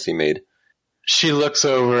up the mess he made. She looks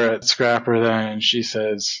over at Scrapper then and she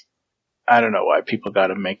says, I don't know why people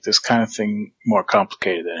gotta make this kind of thing more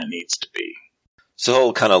complicated than it needs to be. So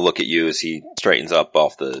he'll kind of look at you as he straightens up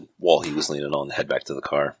off the wall he was leaning on to head back to the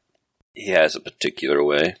car. He has a particular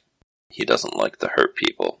way. He doesn't like to hurt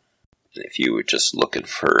people. And if you were just looking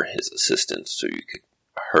for his assistance so you could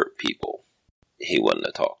hurt people, he wouldn't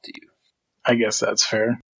have talked to you. I guess that's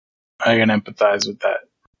fair. I can empathize with that.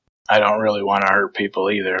 I don't really want to hurt people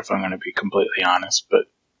either, if I'm going to be completely honest, but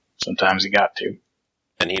sometimes you got to.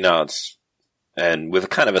 And he nods, and with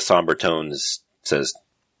kind of a somber tone says,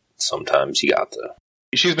 sometimes you got to.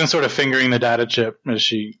 She's been sort of fingering the data chip as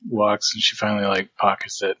she walks, and she finally like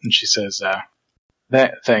pockets it, and she says,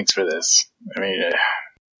 thanks for this. I mean,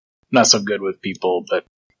 not so good with people, but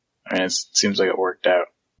I mean, it seems like it worked out.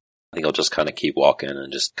 I think he'll just kind of keep walking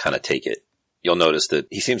and just kind of take it. You'll notice that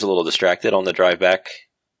he seems a little distracted on the drive back.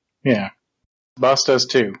 Yeah. Boss does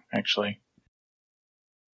too, actually.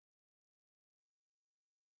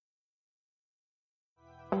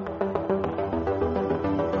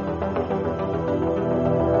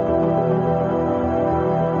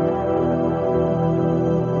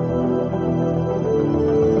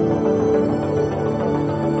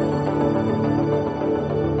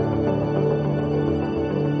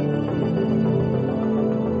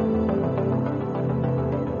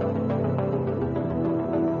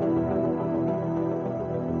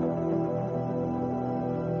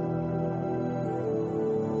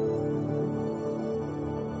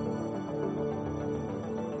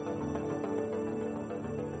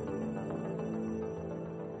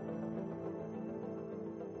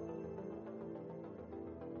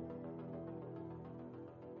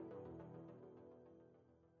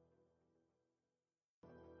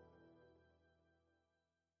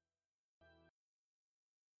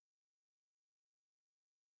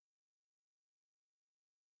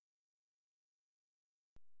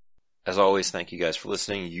 As always, thank you guys for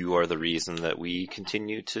listening. You are the reason that we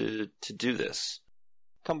continue to do this.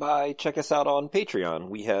 Come by, check us out on Patreon.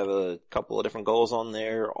 We have a couple of different goals on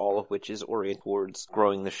there, all of which is oriented towards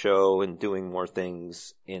growing the show and doing more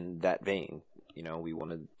things in that vein. You know, we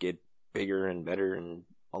want to get bigger and better and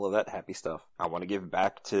all of that happy stuff. I want to give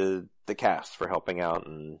back to the cast for helping out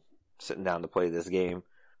and sitting down to play this game.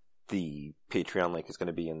 The Patreon link is going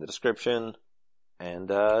to be in the description. And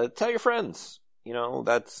tell your friends. You know,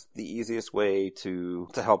 that's the easiest way to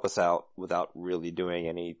help us out without really doing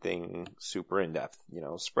anything super in-depth. You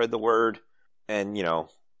know, spread the word. And, you know,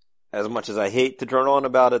 as much as I hate to drone on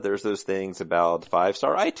about it, there's those things about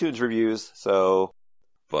 5-star iTunes reviews, so...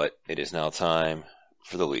 But it is now time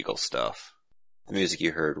for the legal stuff. The music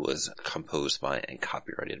you heard was composed by and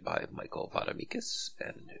copyrighted by Michael Vadamikis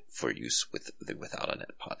and for use with the Without a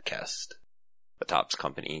Net podcast. The Topps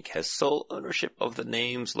Company Inc. has sole ownership of the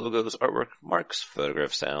names, logos, artwork, marks,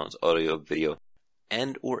 photograph, sounds, audio, video,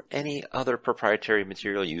 and or any other proprietary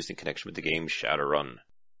material used in connection with the game Shadowrun.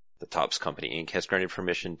 The Topps Company Inc. has granted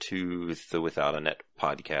permission to the Without a Net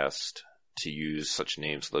podcast to use such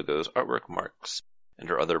names, logos, artwork, marks, and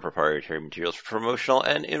or other proprietary materials for promotional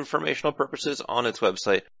and informational purposes on its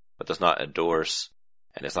website, but does not endorse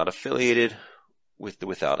and is not affiliated with the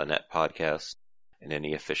Without a Net podcast in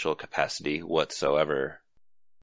any official capacity whatsoever.